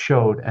they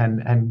showed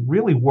and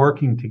really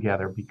working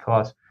together,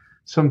 because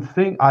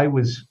I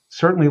was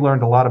certainly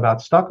learned a lot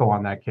about stucco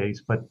on that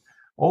case, but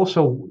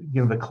also,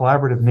 the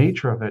collaborative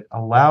nature of it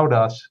allowed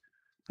us,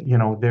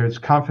 there's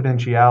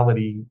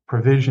confidentiality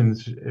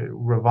provisions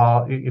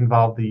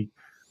involve the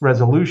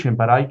resolution,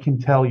 but I can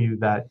tell you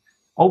that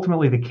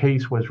ultimately the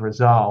case was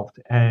resolved,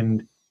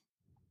 and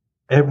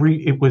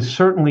it was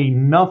certainly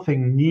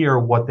nothing near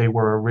what they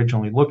were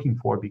originally looking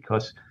for,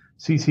 because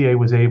CCA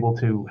was able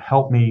to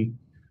help me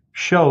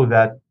show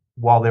that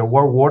while there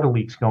were water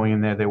leaks going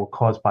in there, they were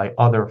caused by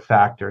other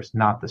factors,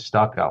 not the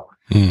stucco.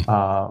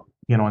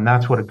 And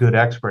that's what a good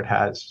expert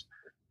has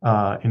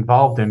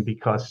involved in,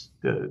 because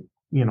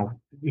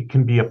it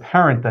can be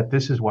apparent that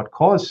this is what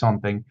caused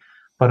something,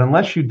 but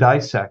unless you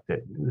dissect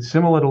it,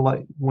 similar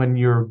to when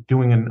you're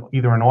doing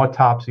either an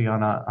autopsy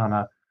on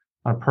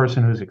a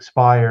person who's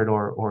expired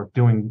or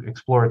doing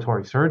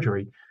exploratory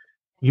surgery,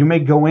 you may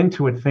go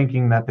into it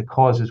thinking that the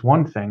cause is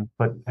one thing,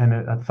 but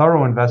a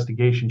thorough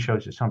investigation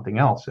shows you something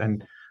else.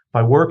 And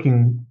by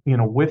working,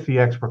 with the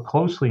expert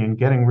closely and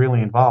getting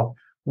really involved,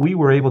 we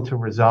were able to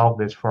resolve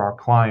this for our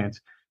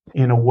clients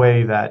in a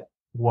way that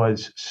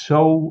was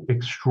so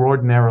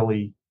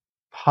extraordinarily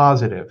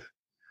positive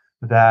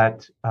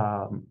that,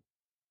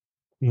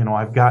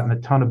 I've gotten a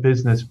ton of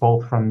business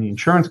both from the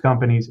insurance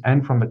companies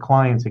and from the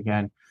clients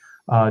again,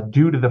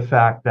 due to the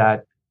fact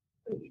that,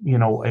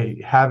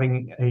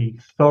 having a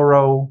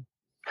thorough,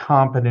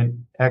 competent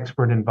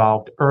expert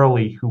involved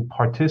early who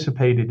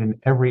participated in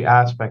every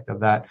aspect of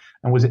that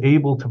and was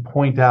able to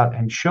point out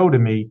and show to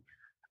me,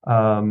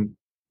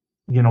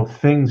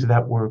 things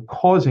that were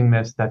causing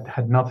this that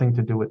had nothing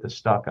to do with the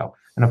stucco.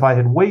 And if I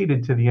had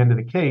waited to the end of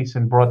the case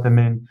and brought them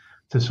in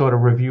to sort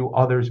of review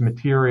others'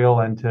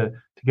 material and to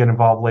get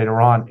involved later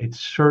on, I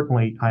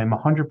am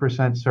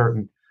 100%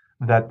 certain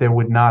that there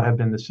would not have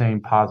been the same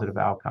positive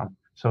outcome.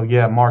 So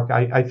yeah, Mark,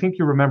 I think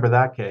you remember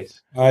that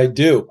case. I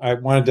do. I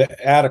wanted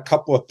to add a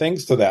couple of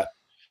things to that.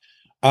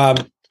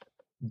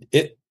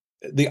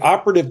 The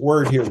operative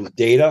word here was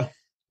data.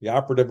 The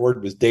operative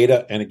word was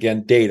data, and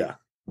again, data.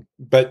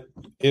 But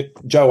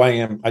Joe,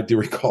 I do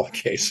recall a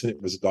case, and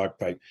it was a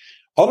dogfight.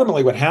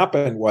 Ultimately, what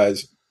happened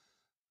was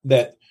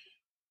that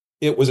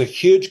it was a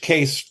huge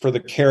case for the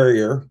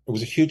carrier. It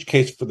was a huge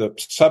case for the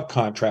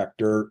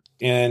subcontractor,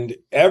 and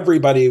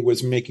everybody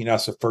was making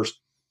us a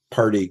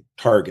first-party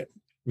target,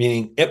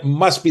 meaning it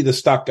must be the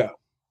stucco.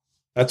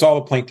 That's all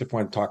the plaintiff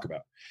wanted to talk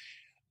about.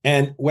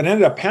 And what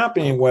ended up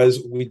happening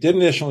was we did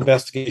initial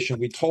investigation.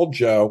 We told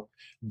Joe.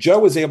 Joe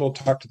was able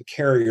to talk to the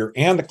carrier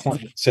and the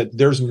client, said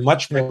there's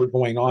much more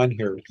going on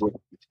here with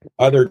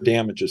other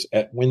damages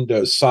at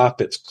windows,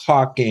 soffits,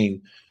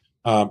 caulking,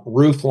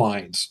 roof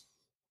lines.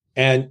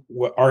 And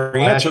our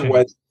answer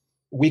was,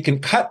 we can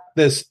cut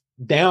this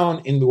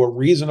down into a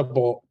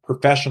reasonable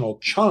professional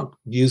chunk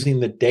using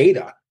the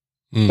data,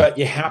 but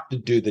you have to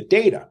do the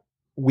data.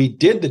 We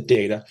did the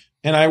data,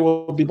 and I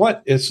will be blunt.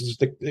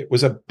 It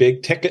was a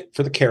big ticket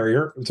for the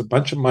carrier. It was a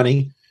bunch of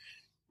money.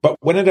 But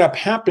what ended up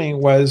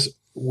happening was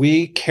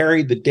we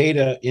carried the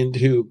data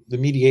into the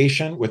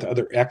mediation with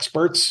other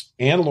experts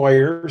and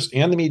lawyers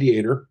and the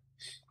mediator,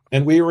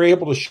 and we were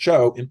able to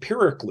show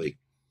empirically,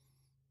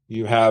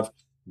 you have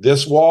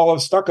this wall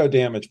of stucco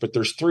damage, but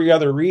there's 3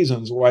 other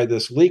reasons why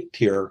this leaked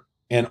here.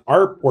 And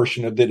our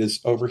portion of it is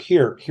over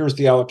here. Here's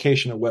the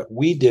allocation of what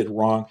we did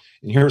wrong,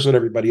 and here's what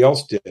everybody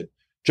else did.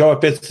 Joe,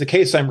 if it's the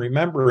case I'm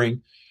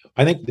remembering,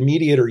 I think the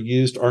mediator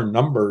used our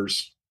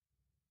numbers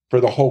for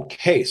the whole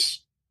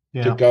case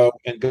to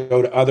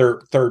go to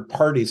other third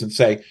parties and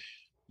say,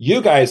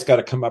 you guys got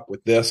to come up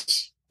with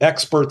this.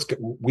 Experts,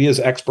 we as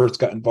experts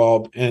got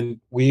involved, and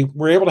we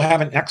were able to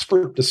have an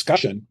expert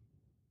discussion.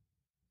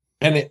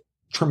 And it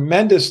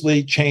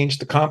tremendously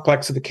changed the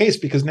complex of the case,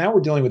 because now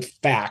we're dealing with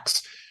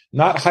facts,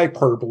 not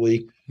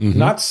hyperbole,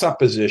 not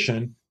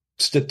supposition,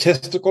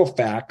 statistical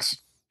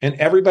facts. And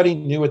everybody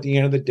knew at the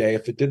end of the day,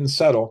 if it didn't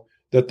settle,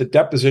 that the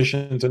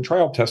depositions and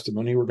trial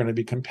testimony were going to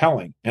be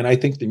compelling. And I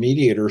think the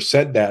mediator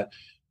said that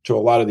to a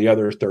lot of the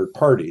other third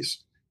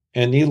parties.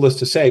 And needless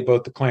to say,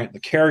 both the client and the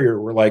carrier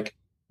were like,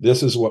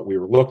 this is what we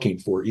were looking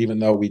for. Even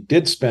though we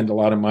did spend a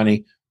lot of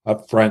money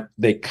up front,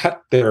 they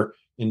cut their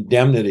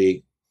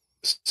indemnity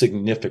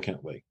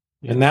significantly.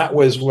 And that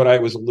was what I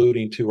was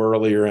alluding to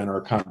earlier in our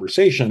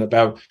conversation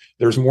about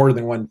there's more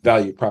than one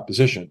value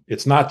proposition.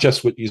 It's not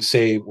just what you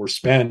save or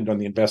spend on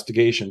the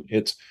investigation.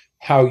 It's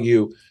how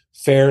you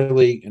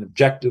fairly and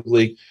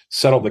objectively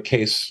settle the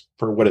case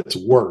for what it's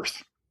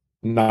worth,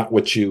 not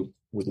what you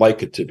would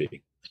like it to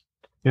be.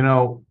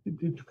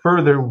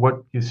 Further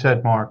what you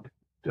said, Mark,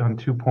 on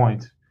 2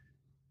 points.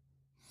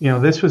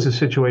 This was a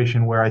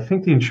situation where I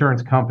think the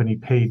insurance company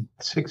paid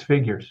 6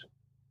 figures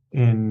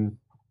in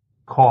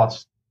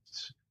costs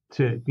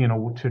to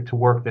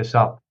work this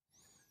up,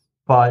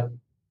 but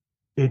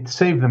it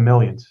saved them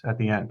millions at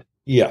the end.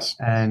 Yes.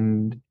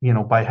 And,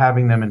 by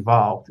having them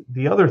involved.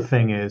 The other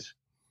thing is,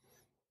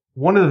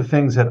 one of the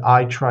things that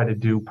I try to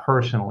do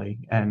personally,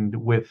 and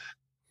with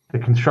the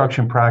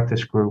construction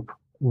practice group,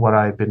 what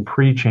I've been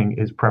preaching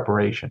is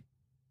preparation.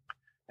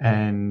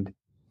 And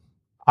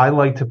I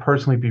like to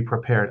personally be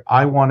prepared.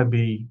 I want to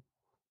be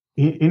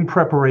in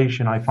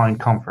preparation. I find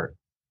comfort.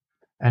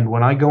 And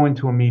when I go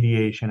into a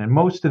mediation, and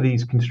most of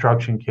these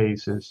construction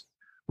cases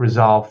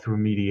resolve through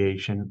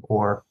mediation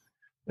or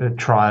a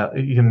trial,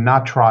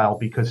 not trial,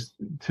 because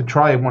to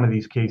try one of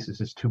these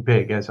cases is too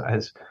big. As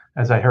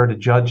I heard a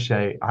judge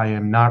say, I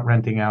am not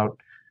renting out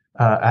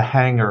a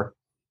hangar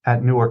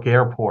at Newark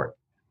Airport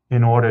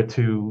in order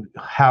to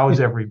house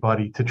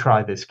everybody to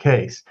try this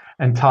case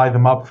and tie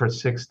them up for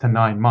 6 to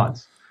 9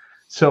 months.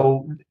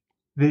 So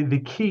the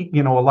key,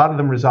 a lot of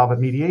them resolve at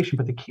mediation,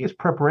 but the key is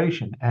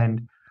preparation.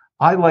 And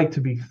I like to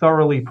be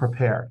thoroughly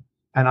prepared.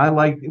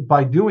 And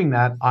by doing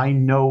that, I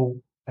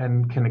know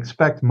and can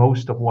expect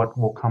most of what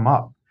will come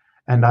up.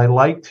 And I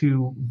like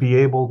to be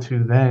able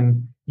to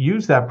then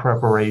use that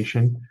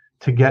preparation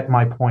to get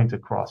my point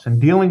across.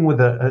 And dealing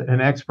with an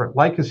expert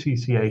like a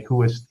CCA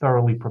who is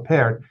thoroughly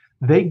prepared,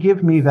 they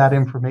give me that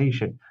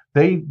information.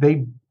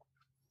 It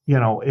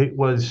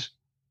was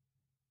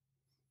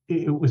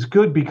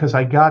good because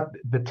I got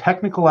the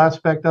technical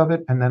aspect of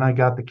it, and then I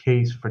got the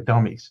case for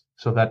dummies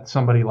so that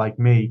somebody like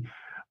me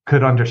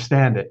could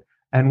understand it.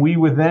 And we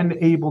were then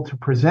able to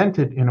present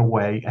it in a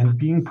way, and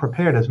being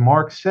prepared, as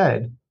Mark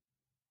said,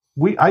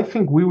 I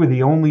think we were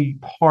the only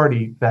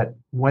party that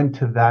went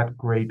to that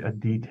great a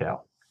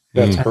detail.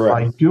 That's correct.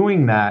 By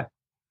doing that,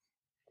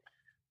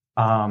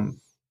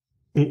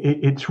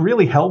 it's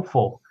really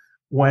helpful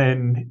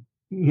when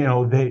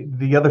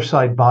the other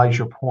side buys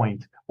your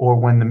point, or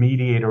when the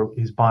mediator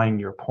is buying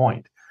your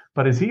point.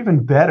 But it's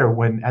even better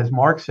when, as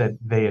Mark said,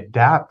 they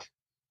adapt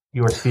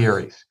your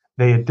theories,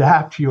 they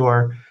adapt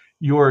your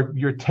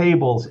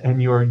tables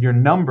and your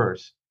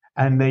numbers,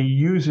 and they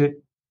use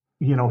it,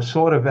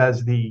 sort of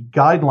as the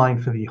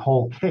guideline for the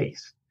whole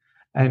case.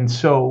 And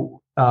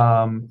so,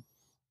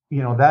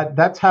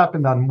 that's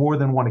happened on more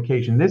than one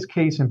occasion. This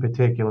case in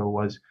particular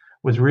was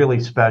really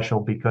special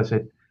because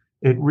it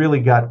really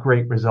got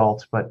great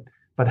results. But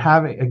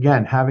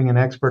having an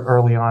expert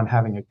early on,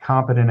 having a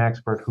competent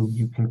expert who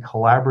you can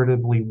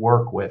collaboratively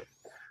work with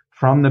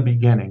from the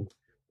beginning,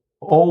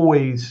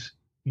 always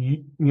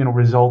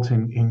results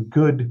in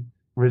good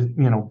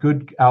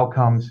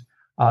outcomes.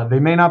 They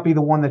may not be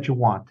the one that you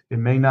want. It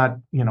may not,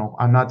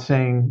 I'm not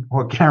saying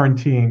or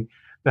guaranteeing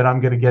that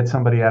I'm going to get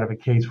somebody out of a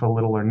case for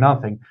little or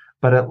nothing,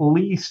 but at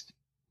least,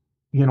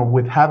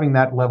 with having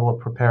that level of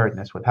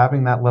preparedness, with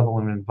having that level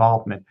of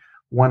involvement,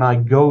 when I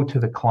go to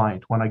the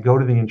client, when I go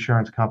to the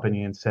insurance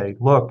company and say,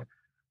 look,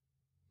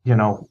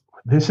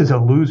 this is a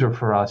loser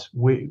for us.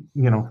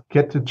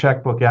 Get the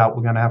checkbook out.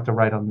 We're going to have to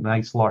write a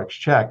nice large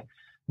check.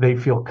 They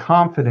feel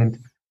confident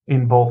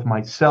in both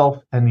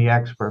myself and the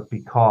expert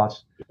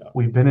because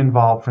we've been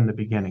involved from the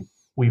beginning.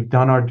 We've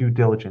done our due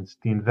diligence,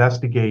 the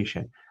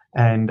investigation,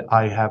 and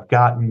I have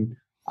gotten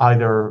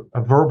either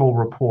a verbal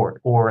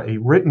report or a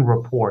written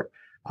report.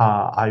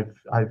 I've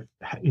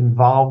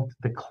involved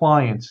the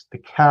clients, the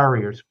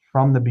carriers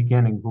from the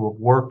beginning who have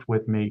worked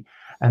with me,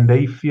 and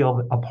they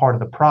feel a part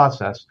of the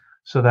process.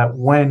 So that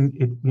when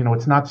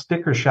it's not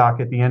sticker shock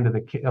at the end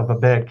of a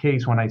bad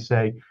case when I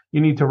say you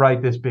need to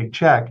write this big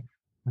check.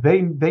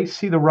 They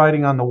see the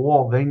writing on the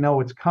wall. They know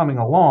it's coming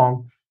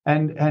along,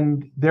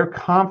 and they're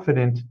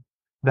confident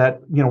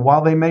that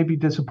while they may be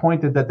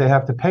disappointed that they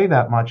have to pay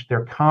that much,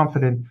 they're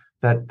confident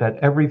that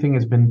everything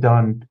has been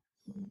done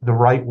the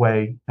right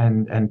way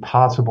and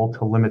possible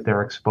to limit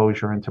their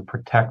exposure and to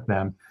protect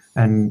them,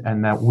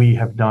 and that we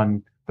have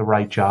done the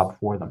right job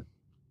for them.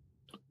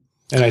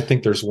 And I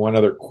think there's one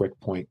other quick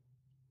point.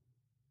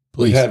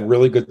 Please. We've had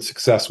really good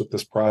success with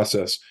this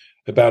process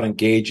about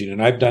engaging,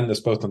 and I've done this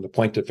both on the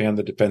plaintiff and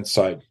the defense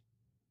side.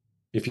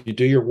 If you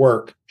do your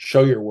work,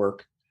 show your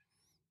work.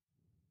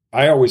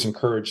 I always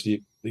encourage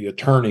the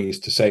attorneys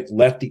to say,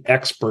 let the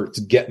experts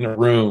get in a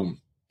room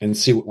and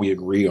see what we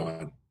agree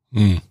on.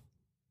 Mm.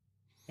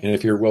 And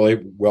if you're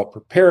well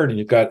prepared and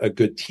you've got a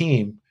good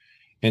team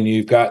and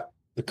you've got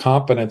the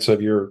competence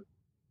of your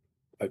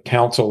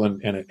counsel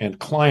and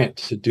client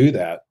to do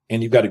that,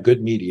 and you've got a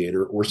good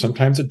mediator, or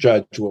sometimes a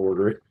judge will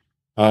order it,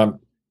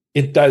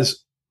 it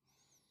does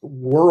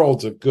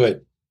worlds of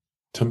good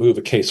to move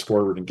a case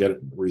forward and get it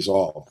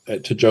resolved.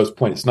 To Joe's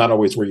point, it's not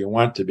always where you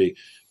want it to be,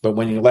 but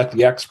when you let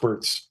the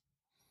experts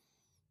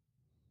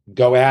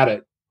go at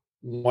it,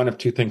 one of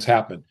two things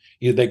happen.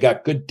 Either they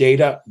got good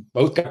data,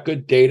 both got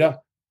good data,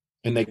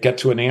 and they get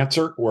to an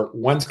answer, or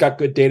one's got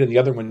good data and the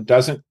other one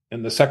doesn't,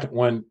 and the second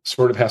one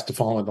sort of has to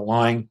fall into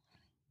line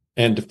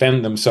and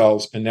defend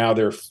themselves, and now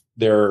they're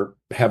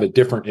have a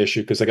different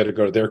issue because they got to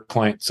go to their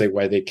client and say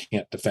why they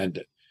can't defend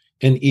it.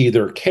 In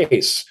either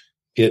case,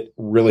 it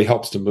really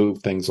helps to move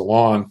things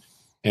along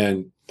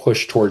and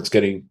push towards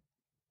getting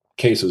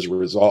cases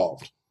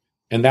resolved.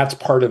 And that's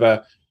part of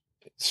a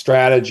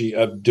strategy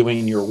of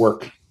doing your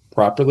work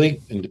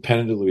properly,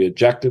 independently,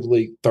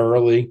 objectively,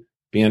 thoroughly,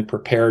 being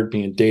prepared,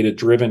 being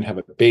data-driven, have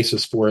a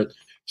basis for it,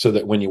 so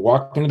that when you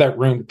walk into that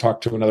room to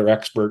talk to another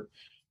expert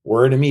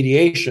or in a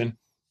mediation,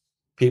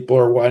 people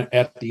are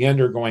at the end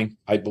are going,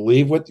 I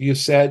believe what you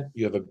said.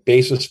 You have a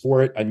basis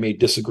for it. I may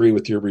disagree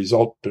with your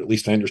result, but at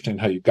least I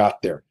understand how you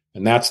got there.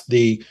 And that's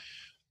the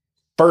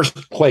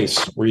first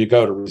place where you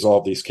go to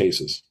resolve these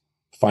cases,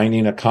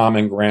 finding a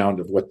common ground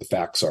of what the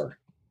facts are.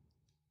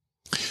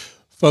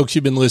 Folks,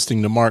 you've been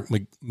listening to Mark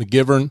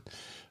McGivern,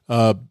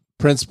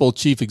 Principal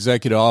Chief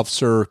Executive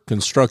Officer,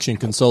 Construction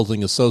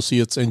Consulting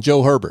Associates, and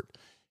Joe Herbert.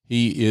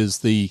 He is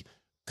the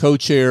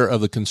co-chair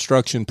of the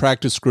Construction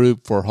Practice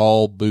Group for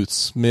Hall Booth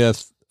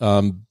Smith.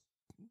 I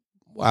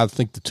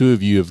think the two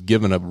of you have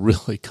given a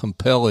really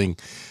compelling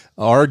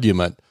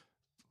argument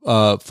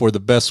for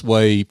the best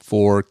way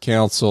for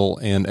counsel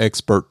and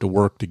expert to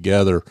work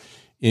together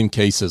in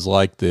cases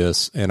like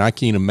this. And I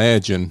can't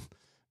imagine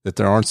that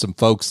there aren't some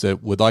folks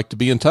that would like to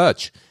be in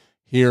touch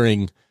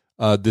hearing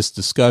this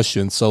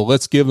discussion. So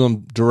let's give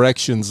them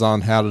directions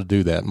on how to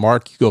do that.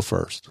 Mark, you go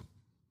first.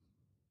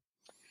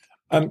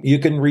 You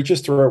can reach us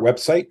through our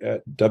website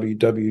at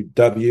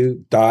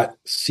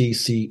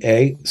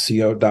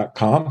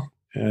www.ccaco.com,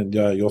 and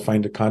you'll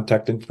find the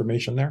contact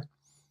information there.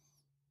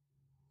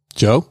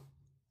 Joe?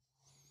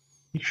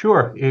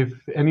 Sure. If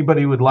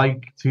anybody would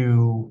like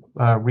to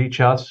reach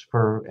us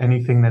for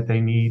anything that they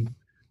need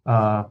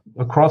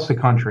across the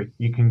country,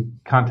 you can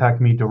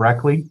contact me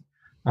directly.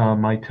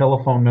 My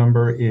telephone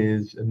number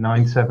is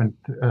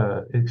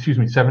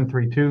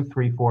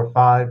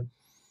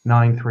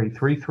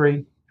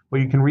 732-345-9333. Or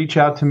you can reach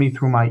out to me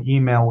through my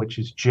email, which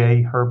is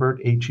jherbert,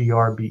 Herbert,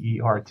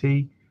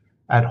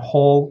 at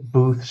Hall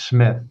Booth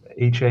Smith,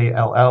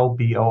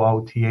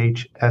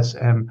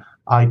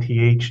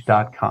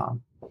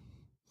 HallBoothSmith.com.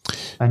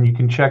 And you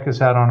can check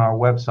us out on our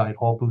website,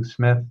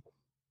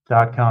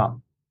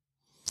 hallboothsmith.com.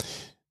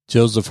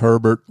 Joseph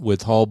Herbert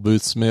with Hall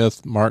Booth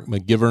Smith, Mark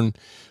McGivern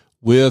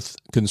with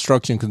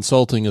Construction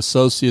Consulting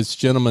Associates.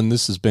 Gentlemen,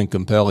 this has been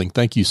compelling.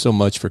 Thank you so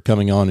much for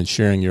coming on and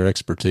sharing your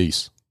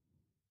expertise.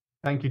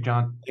 Thank you,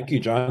 John. Thank you,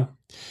 John.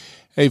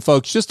 Hey,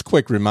 folks, just a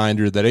quick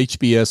reminder that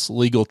HBS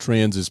Legal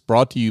Trends is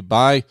brought to you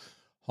by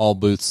Hall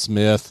Booth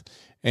Smith.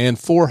 And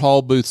for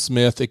Hall Booth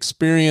Smith,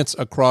 experience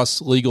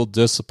across legal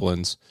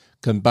disciplines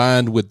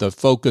combined with the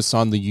focus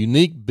on the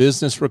unique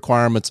business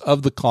requirements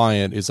of the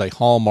client is a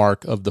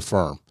hallmark of the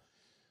firm.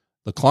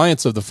 The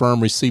clients of the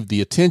firm receive the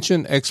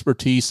attention,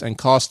 expertise, and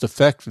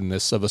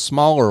cost-effectiveness of a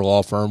smaller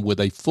law firm with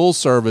a full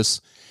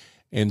service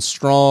and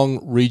strong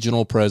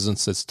regional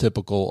presence that's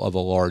typical of a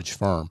large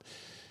firm.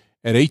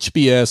 At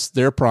HBS,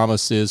 their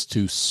promise is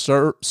to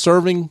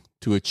serving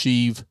to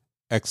achieve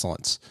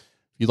excellence.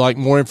 If you'd like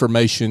more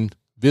information,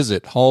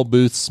 visit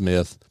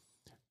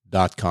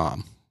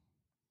hallboothsmith.com.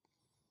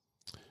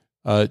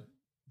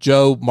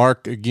 Joe,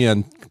 Mark,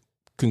 again,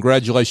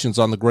 congratulations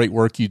on the great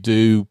work you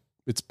do.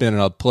 It's been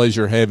a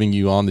pleasure having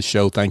you on the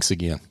show. Thanks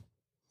again.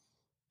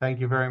 Thank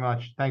you very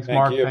much. Thanks, Thank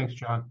Mark. you. Thanks,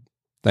 John.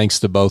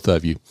 Thanks to both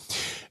of you.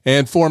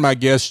 And for my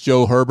guests,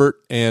 Joe Herbert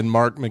and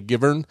Mark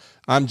McGivern,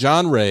 I'm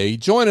John Ray.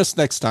 Join us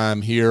next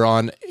time here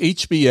on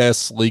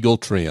HBS Legal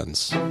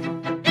Trends.